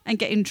and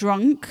getting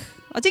drunk.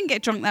 I didn't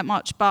get drunk that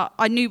much, but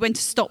I knew when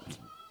to stop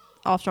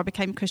after I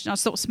became a Christian. I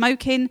stopped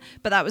smoking,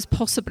 but that was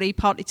possibly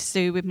partly to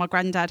do with my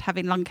granddad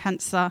having lung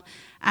cancer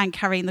and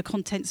carrying the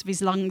contents of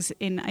his lungs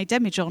in a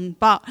demijohn.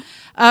 But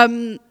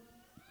other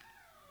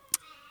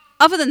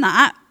than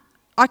that,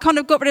 I kind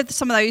of got rid of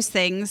some of those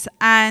things,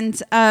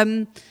 and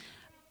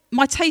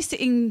my taste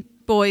in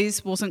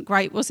boys wasn't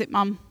great, was it,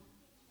 Mum?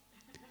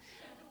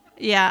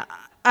 Yeah.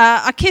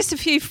 I kissed a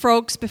few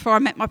frogs before I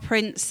met my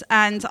prince,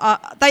 and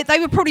they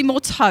were probably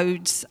more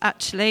toads,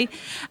 actually.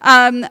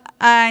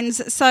 And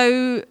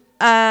so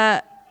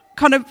kind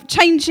kind of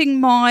changing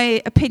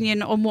my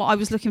opinion on what I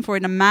was looking for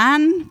in a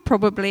man,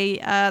 probably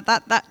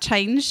that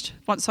changed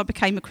once I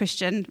became a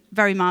Christian,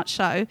 very much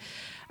so.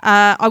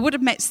 I would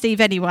have met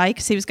Steve anyway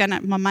because he was going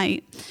out with my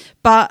mate,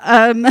 but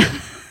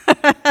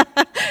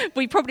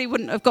we probably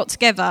wouldn't have got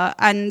together.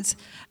 And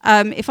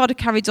if I'd have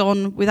carried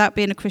on without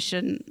being a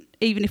Christian,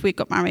 even if we'd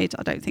got married,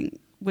 I don't think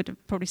we'd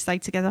have probably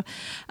stayed together.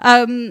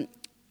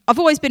 I've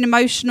always been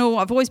emotional.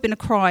 I've always been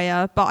a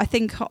crier, but I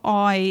think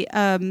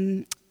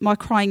my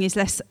crying is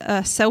less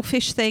a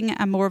selfish thing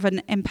and more of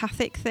an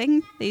empathic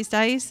thing these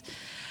days.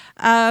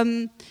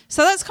 So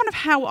that's kind of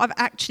how I've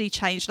actually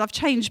changed. I've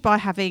changed by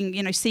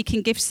having,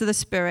 seeking gifts of the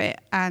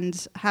Spirit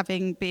and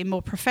being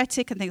more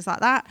prophetic and things like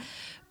that.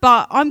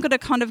 But I'm going to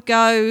kind of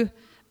go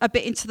a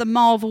bit into the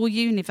Marvel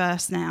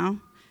universe now.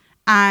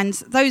 And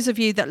those of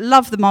you that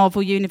love the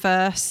Marvel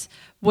universe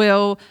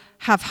will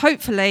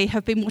hopefully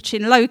have been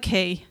watching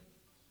Loki.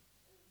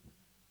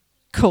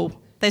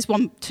 Cool. There's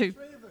 1, 2,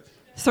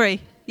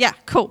 3. Yeah,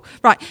 cool.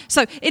 Right.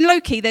 So in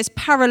Loki, there's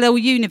parallel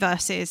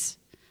universes.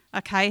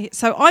 Okay.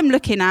 So I'm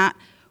looking at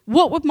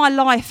what would my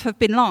life have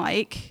been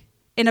like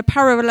in a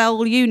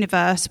parallel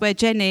universe where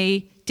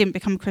Jenny didn't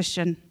become a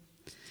Christian.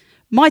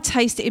 My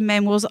taste in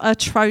men was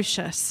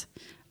atrocious.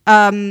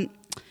 And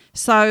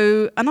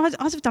I'd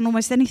have done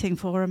almost anything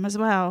for him as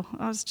well.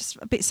 I was just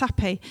a bit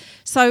sappy.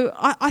 So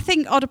I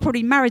think I'd have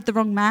probably married the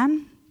wrong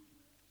man.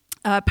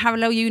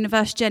 Parallel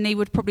universe Jenny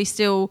would probably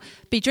still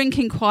be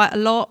drinking quite a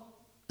lot,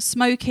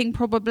 smoking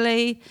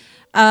probably,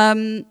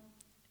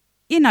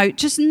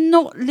 just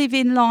not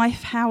living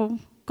life how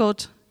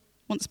God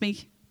wants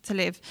me to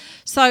live.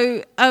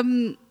 So,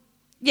 I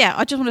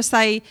just want to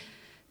say,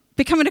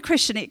 becoming a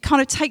Christian, it kind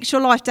of takes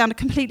your life down a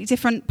completely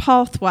different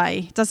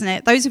pathway, doesn't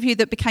it? Those of you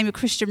that became a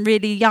Christian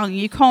really young,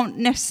 you can't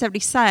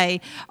necessarily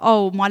say,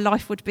 oh, my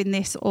life would have been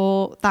this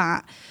or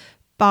that.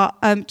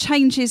 But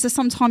changes are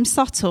sometimes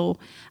subtle.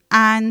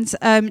 And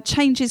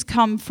changes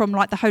come from,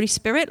 like, the Holy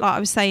Spirit. Like I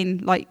was saying,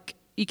 like,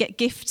 you get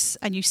gifts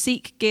and you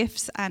seek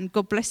gifts and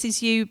God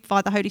blesses you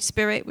by the Holy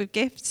Spirit with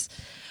gifts.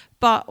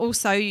 But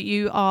also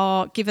you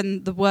are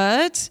given the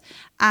word.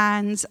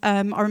 And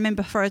I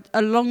remember for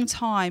a long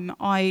time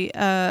I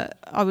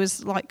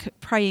was like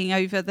praying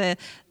over the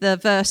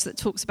verse that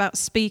talks about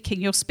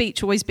speaking, your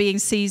speech always being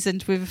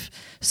seasoned with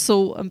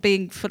salt and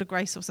being full of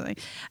grace or something.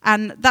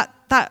 And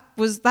that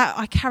was that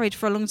I carried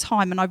for a long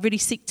time, and I really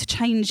seek to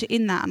change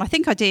in that. And I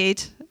think I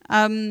did.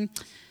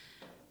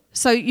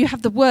 So you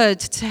have the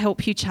word to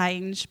help you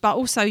change, but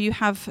also you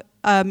have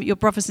your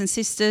brothers and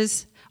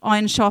sisters.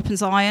 Iron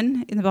sharpens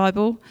iron in the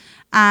Bible.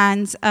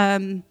 And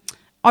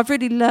I've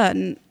really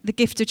learned the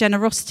gift of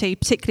generosity,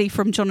 particularly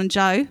from John and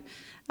Joe.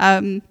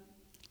 But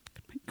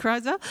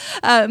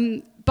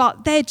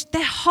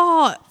their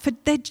heart for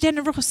their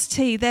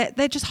generosity,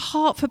 their just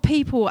heart for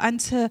people and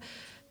to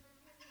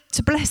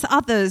bless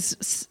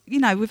others,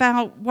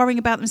 without worrying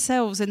about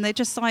themselves. And they're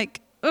just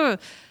like, ugh.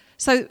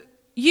 So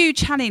you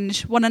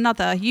challenge one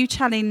another. You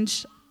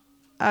change.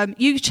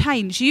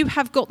 You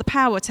have got the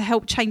power to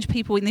help change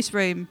people in this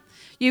room.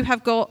 You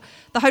have got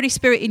the Holy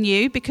Spirit in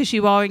you because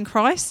you are in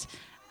Christ,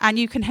 and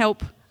you can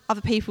help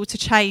other people to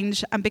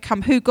change and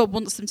become who God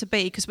wants them to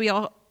be, because we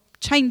are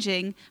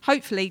changing,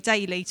 hopefully,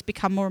 daily to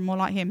become more and more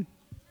like Him.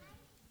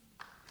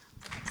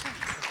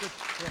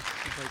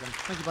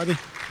 Thank you, buddy.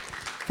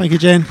 Thank you,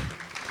 Jen.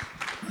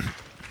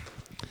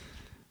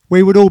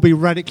 We would all be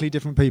radically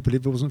different people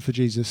if it wasn't for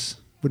Jesus,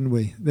 wouldn't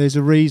we? There's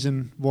a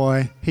reason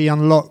why He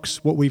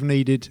unlocks what we've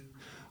needed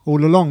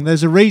all along.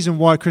 There's a reason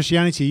why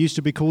Christianity used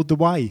to be called the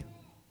Way.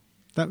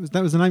 That was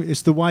the name.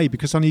 It's the Way,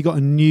 because suddenly you got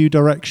a new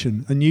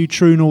direction, a new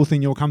true north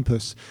in your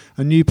compass,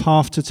 a new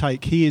path to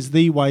take. He is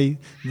the way,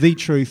 the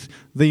truth,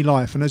 the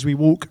life. And as we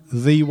walk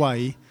the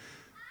way,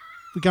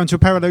 we go into a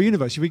parallel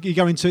universe.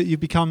 You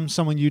become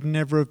someone you'd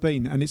never have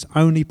been, and it's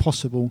only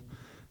possible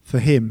for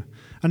Him.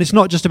 And it's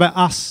not just about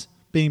us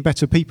being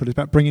better people; it's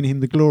about bringing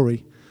Him the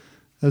glory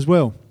as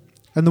well.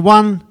 And the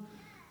one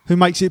who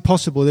makes it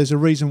possible, there's a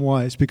reason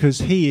why. It's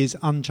because He is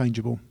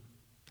unchangeable.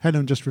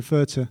 Helen just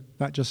referred to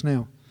that just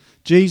now.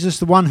 Jesus,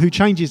 the one who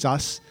changes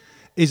us,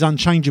 is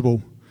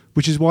unchangeable,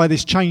 which is why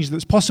this change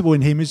that's possible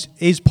in Him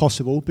is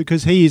possible,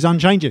 because He is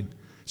unchanging.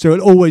 So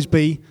it'll always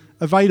be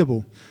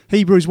available.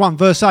 Hebrews 1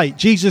 verse 8,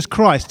 Jesus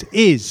Christ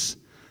is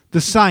the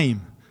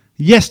same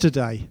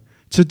yesterday,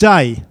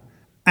 today,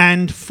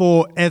 and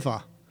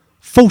forever.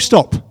 Full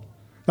stop.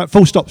 That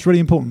full stop's really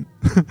important.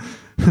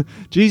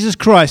 Jesus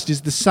Christ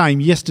is the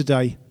same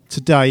yesterday,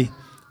 today,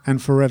 and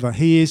forever.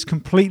 He is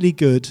completely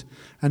good,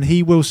 and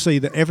He will see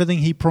that everything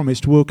He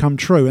promised will come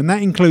true. And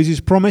that includes His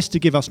promise to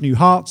give us new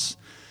hearts,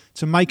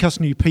 to make us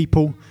new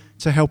people,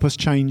 to help us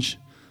change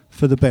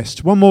for the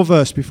best. One more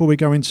verse before we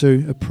go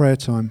into a prayer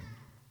time.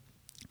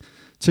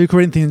 2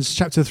 Corinthians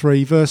chapter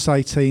 3, verse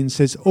 18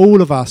 says,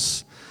 all of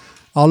us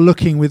are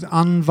looking with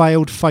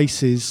unveiled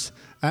faces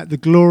at the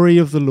glory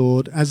of the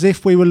Lord, as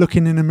if we were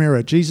looking in a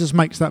mirror. Jesus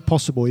makes that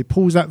possible. He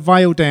pulls that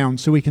veil down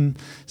so we can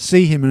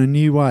see Him in a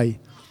new way.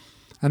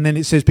 And then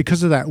it says,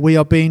 because of that, we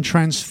are being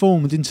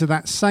transformed into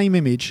that same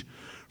image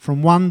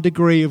from one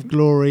degree of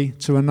glory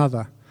to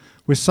another.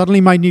 We're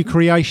suddenly made new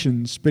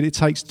creations, but it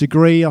takes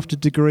degree after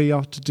degree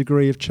after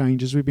degree of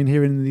change, as we've been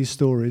hearing in these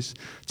stories,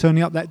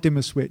 turning up that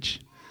dimmer switch,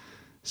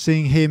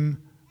 seeing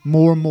him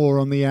more and more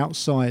on the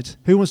outside.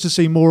 Who wants to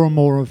see more and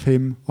more of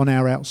him on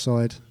our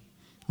outside?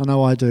 I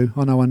know I do.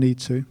 I know I need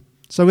to.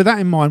 So with that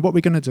in mind, what we're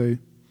going to do,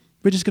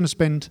 we're just going to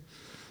spend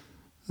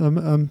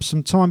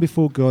some time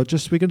before God.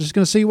 We're just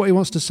going to see what he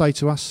wants to say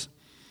to us,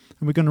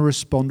 and we're going to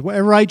respond.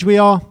 Whatever age we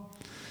are,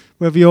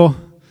 whether you're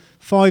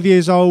 5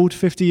 years old,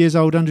 50 years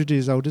old, 100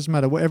 years old, doesn't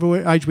matter.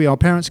 Whatever age we are,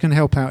 parents can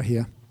help out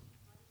here.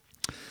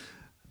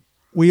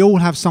 We all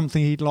have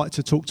something he'd like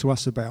to talk to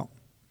us about.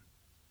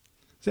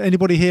 Is there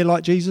anybody here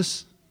like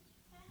Jesus?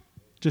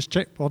 Just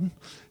check, pardon.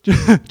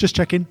 Just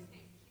checking.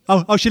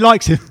 Oh, she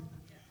likes him.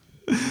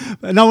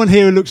 But no one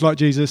here who looks like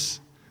Jesus,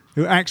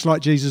 who acts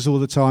like Jesus all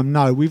the time.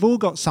 No, we've all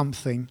got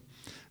something.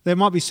 There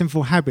might be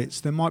sinful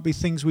habits. There might be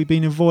things we've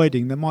been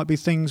avoiding. There might be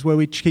things where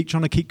we keep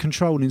trying to keep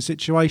control in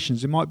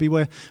situations. It might be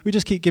where we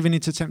just keep giving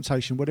into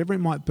temptation, whatever it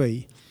might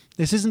be.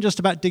 This isn't just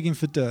about digging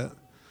for dirt,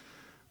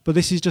 but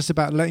this is just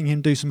about letting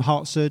him do some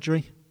heart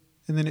surgery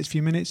in the next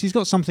few minutes. He's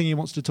got something he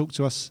wants to talk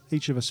to us,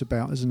 each of us,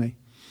 about, isn't he?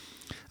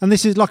 And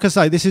this is, like I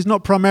say, this is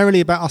not primarily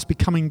about us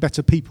becoming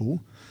better people.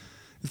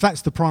 If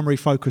that's the primary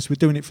focus, we're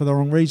doing it for the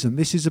wrong reason.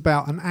 This is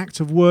about an act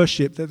of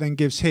worship that then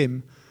gives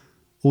him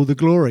all the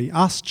glory.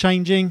 Us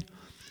changing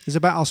is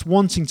about us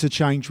wanting to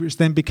change, which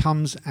then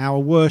becomes our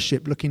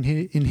worship, looking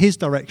in his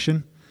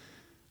direction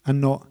and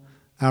not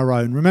our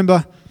own.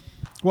 Remember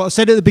what I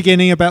said at the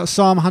beginning about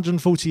Psalm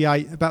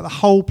 148, about the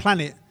whole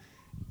planet.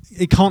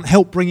 It can't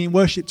help bringing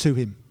worship to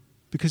him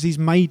because he's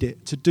made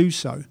it to do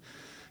so.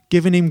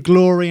 Giving him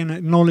glory and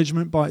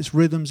acknowledgement by its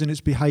rhythms and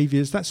its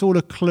behaviours. That's all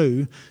a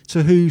clue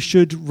to who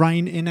should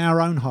reign in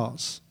our own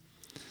hearts.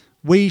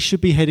 We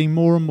should be heading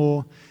more and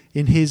more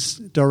in his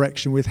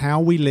direction with how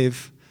we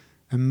live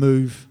and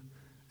move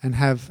and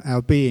have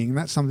our being.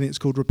 That's something that's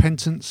called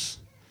repentance.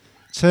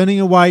 Turning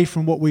away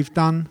from what we've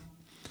done,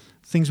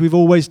 things we've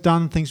always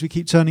done, things we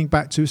keep turning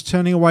back to. It's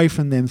turning away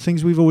from them,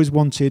 things we've always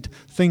wanted,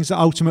 things that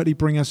ultimately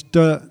bring us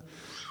dirt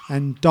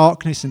and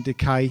darkness and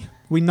decay.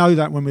 We know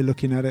that when we're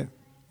looking at it,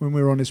 when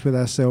we're honest with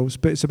ourselves.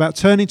 But it's about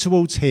turning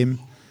towards him,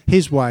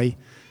 his way,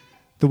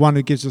 the one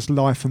who gives us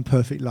life and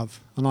perfect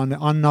love. And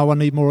I know I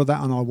need more of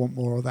that, and I want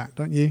more of that,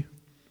 don't you?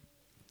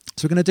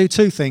 So we're going to do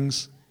two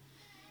things.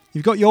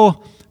 You've got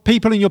your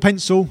people and your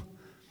pencil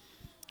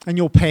and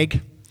your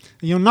peg.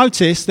 And you'll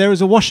notice there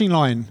is a washing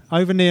line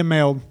over near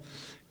Mel.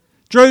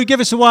 Drew, give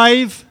us a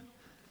wave.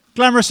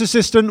 Glamorous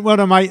assistant, well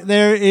done, mate.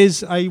 There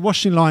is a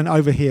washing line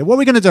over here. What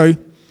we're going to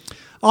do,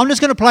 I'm just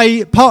going to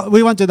play part.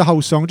 We won't do the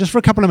whole song, just for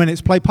a couple of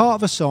minutes, play part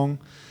of a song.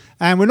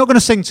 And we're not going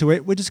to sing to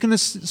it. We're just going to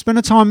spend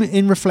a time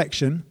in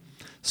reflection.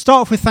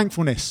 Start off with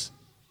thankfulness.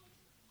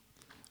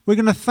 We're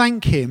going to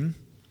thank him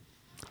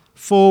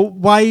for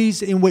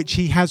ways in which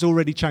he has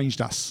already changed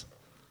us.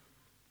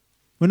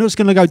 We're not just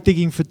going to go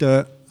digging for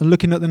dirt and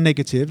looking at the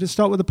negative. Let's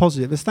start with the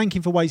positive. Let's thank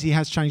him for ways he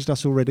has changed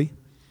us already.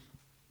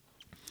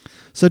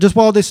 So just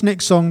while this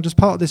next song, just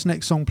part of this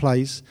next song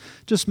plays,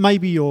 just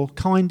maybe you're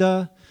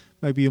kinder,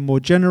 maybe you're more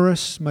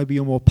generous, maybe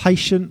you're more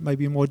patient,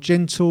 maybe you're more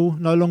gentle,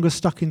 no longer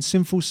stuck in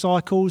sinful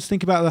cycles.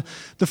 Think about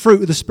the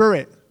fruit of the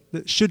Spirit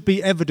that should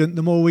be evident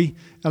the more we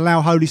allow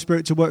Holy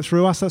Spirit to work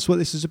through us. That's what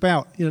this is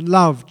about.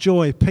 Love,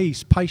 joy,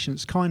 peace,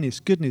 patience, kindness,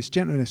 goodness,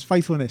 gentleness,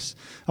 faithfulness.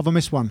 Have I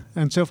missed one?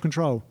 And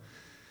self-control.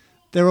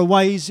 There are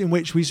ways in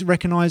which we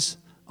recognise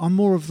I'm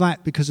more of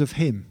that because of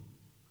him,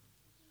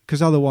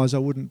 because otherwise I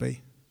wouldn't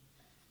be.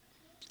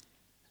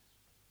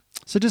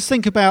 So just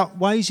think about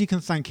ways you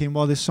can thank him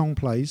while this song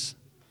plays.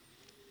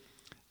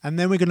 And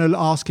then we're going to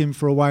ask him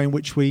for a way in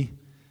which he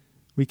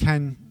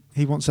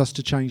wants us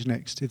to change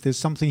next. If there's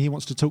something he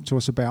wants to talk to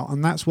us about.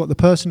 And that's what the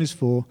person is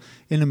for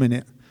in a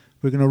minute.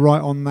 We're going to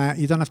write on that.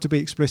 You don't have to be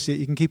explicit.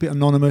 You can keep it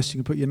anonymous. You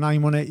can put your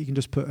name on it. You can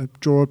just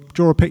draw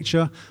a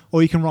picture.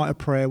 Or you can write a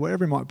prayer,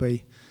 whatever it might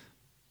be.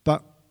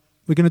 But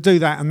we're going to do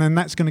that. And then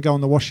that's going to go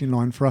on the washing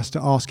line for us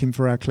to ask him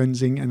for our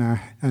cleansing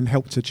and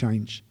help to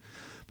change.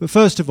 But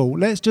first of all,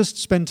 let's just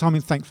spend time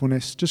in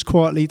thankfulness. Just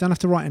quietly. You don't have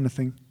to write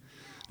anything.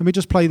 Let me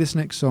just play this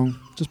next song,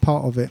 just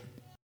part of it.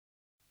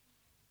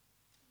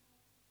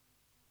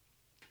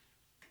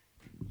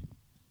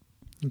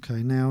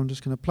 Okay, now I'm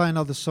just going to play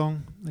another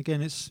song.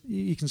 Again,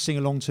 you can sing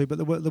along to, but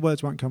the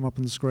words won't come up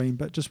on the screen.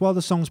 But just while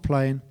the song's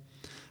playing,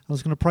 I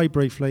was going to pray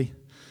briefly,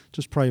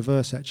 just pray a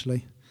verse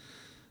actually.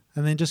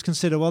 And then just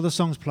consider while the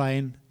song's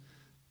playing,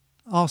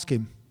 ask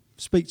him,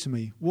 speak to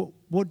me.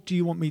 What do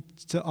you want me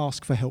to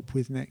ask for help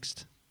with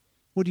next?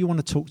 What do you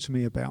want to talk to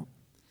me about?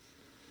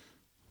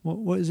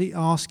 What is he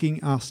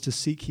asking us to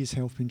seek his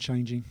help in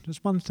changing?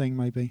 Just one thing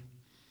maybe.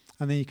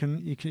 And then you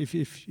can if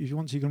you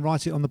want to, you can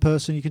write it on the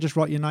person. You can just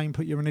write your name,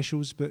 put your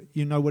initials, but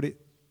you know what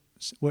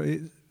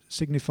it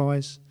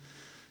signifies.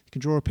 You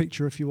can draw a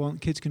picture if you want.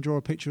 Kids can draw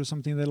a picture of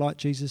something they like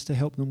Jesus to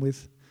help them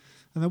with.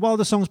 And then while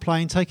the song's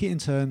playing, take it in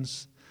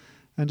turns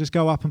and just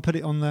go up and peg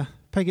it on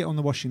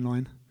the washing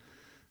line.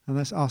 And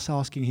that's us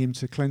asking him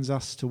to cleanse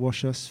us, to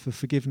wash us, for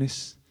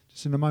forgiveness,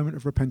 just in a moment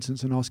of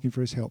repentance and asking for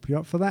his help. You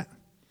up for that?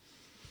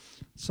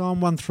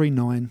 Psalm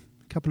 139,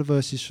 a couple of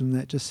verses from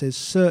that, just says,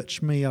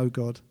 "Search me, O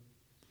God,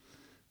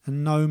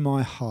 and know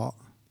my heart.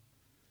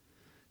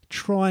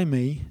 Try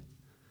me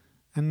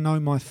and know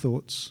my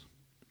thoughts,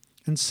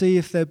 and see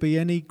if there be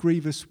any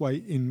grievous way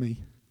in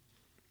me,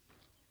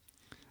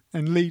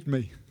 and lead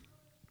me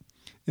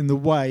in the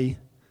way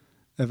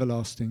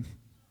everlasting."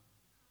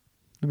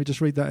 Let me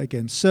just read that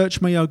again.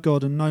 "Search me, O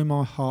God, and know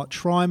my heart.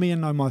 Try me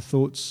and know my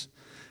thoughts,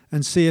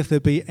 and see if there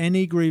be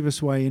any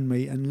grievous way in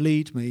me, and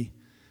lead me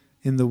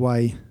in the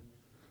way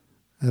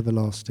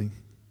everlasting."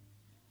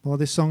 While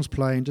this song's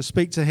playing, just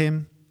speak to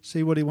him,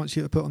 see what he wants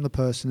you to put on the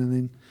person, and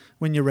then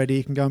when you're ready,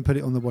 you can go and put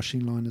it on the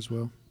washing line as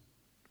well.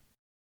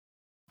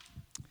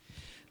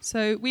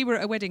 So we were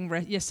at a wedding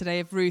yesterday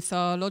of Ruth,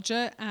 our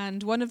lodger,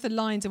 and one of the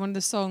lines in one of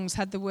the songs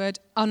had the word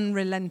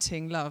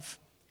unrelenting love.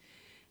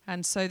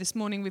 And so this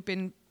morning we've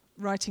been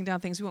writing down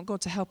things we want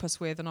God to help us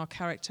with on our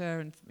character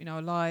and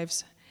our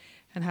lives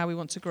and how we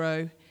want to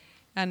grow.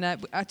 And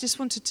I just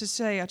wanted to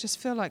say, I just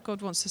feel like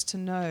God wants us to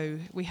know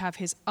we have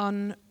his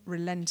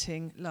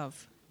unrelenting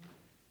love.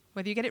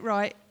 Whether you get it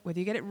right, whether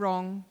you get it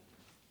wrong,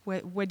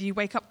 whether you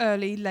wake up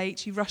early,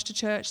 late, you rush to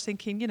church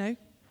thinking, oh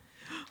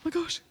my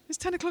gosh, it's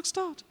 10 o'clock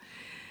start.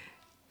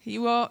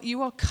 You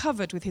are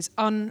covered with his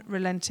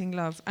unrelenting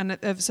love. And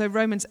so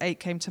Romans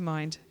 8 came to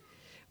mind.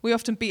 We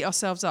often beat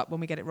ourselves up when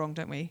we get it wrong,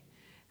 don't we?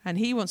 And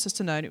he wants us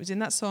to know, and it was in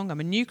that song, "I'm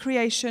a new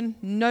creation,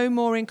 no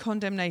more in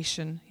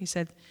condemnation." He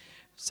said,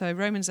 so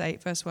Romans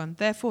 8, verse 1,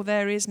 "Therefore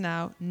there is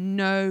now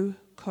no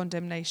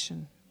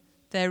condemnation.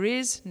 There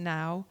is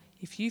now,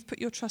 if you've put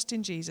your trust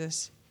in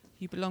Jesus,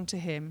 you belong to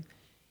him.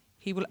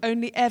 He will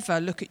only ever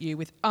look at you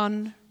with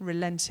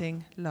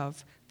unrelenting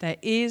love. There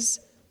is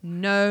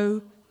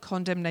no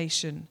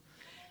condemnation.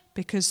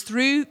 Because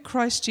through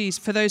Christ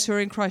Jesus, for those who are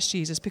in Christ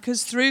Jesus,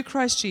 because through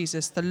Christ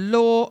Jesus, the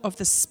law of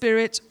the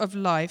Spirit of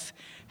life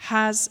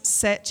has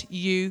set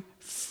you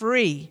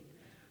free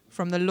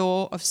from the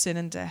law of sin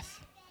and death."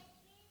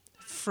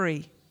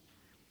 Free.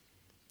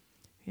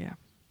 Yeah,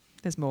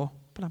 there's more,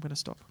 but I'm going to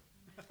stop.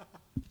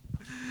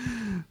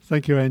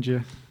 Thank you,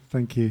 Andrea.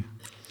 Thank you.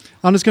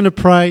 I'm just going to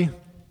pray, and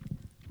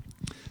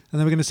then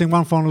we're going to sing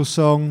one final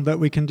song that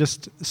we can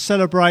just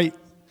celebrate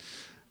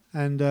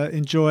and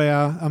enjoy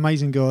our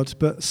amazing God.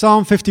 But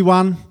Psalm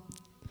 51,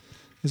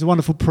 there's a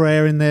wonderful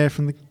prayer in there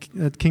from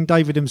King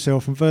David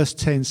himself. And verse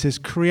 10 says,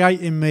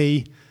 "Create in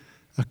me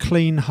a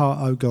clean heart,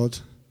 O God,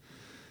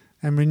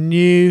 and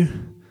renew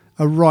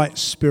a right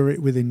spirit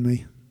within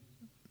me."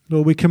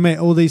 Lord, we commit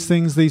all these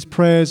things, these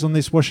prayers on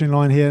this washing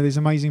line here, these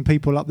amazing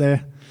people up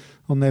there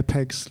on their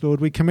pegs.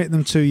 Lord, we commit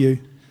them to you,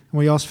 and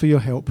we ask for your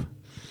help.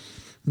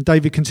 And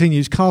David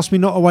continues, "Cast me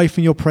not away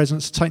from your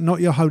presence. Take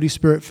not your Holy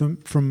Spirit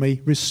from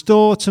me.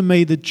 Restore to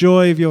me the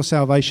joy of your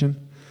salvation,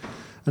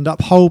 and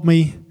uphold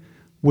me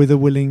with a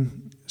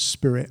willing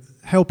spirit."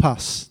 Help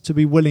us to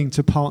be willing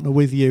to partner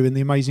with you in the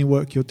amazing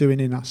work you're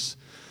doing in us.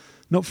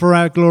 Not for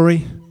our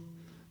glory,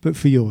 but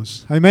for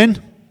yours.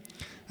 Amen?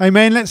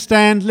 Amen. Let's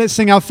stand. Let's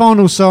sing our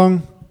final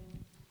song.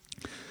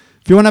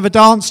 If you want to have a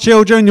dance,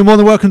 children, you're more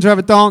than welcome to have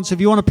a dance. If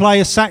you want to play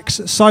a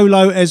sax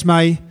solo,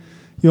 Esme,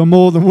 you're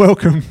more than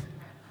welcome.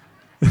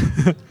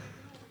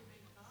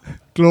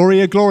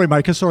 Gloria, glory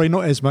maker. Sorry,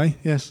 not Esme.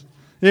 Yes.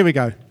 Here we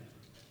go.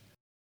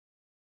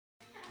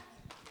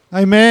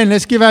 Amen.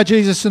 Let's give our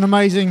Jesus an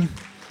amazing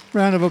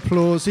round of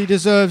applause. He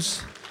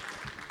deserves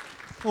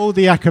all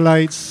the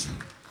accolades.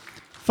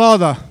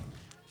 Father,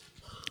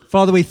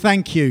 we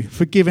thank you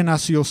for giving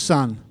us your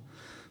Son,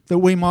 that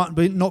we might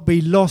not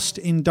be lost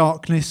in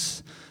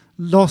darkness,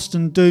 lost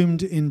and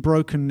doomed in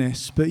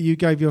brokenness, but you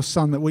gave your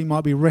Son that we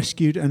might be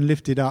rescued and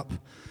lifted up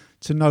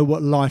to know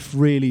what life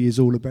really is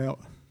all about.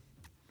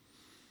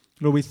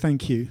 Lord, we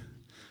thank you.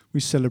 We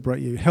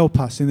celebrate you. Help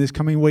us in these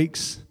coming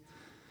weeks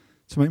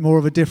to make more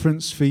of a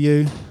difference for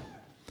you,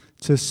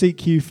 to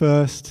seek you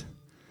first,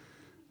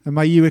 and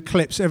may you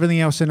eclipse everything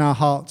else in our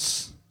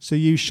hearts so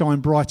you shine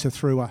brighter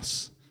through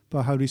us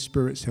by Holy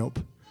Spirit's help.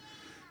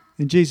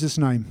 In Jesus'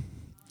 name.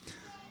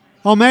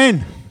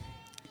 Amen.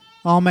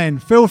 Amen.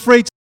 Feel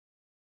free to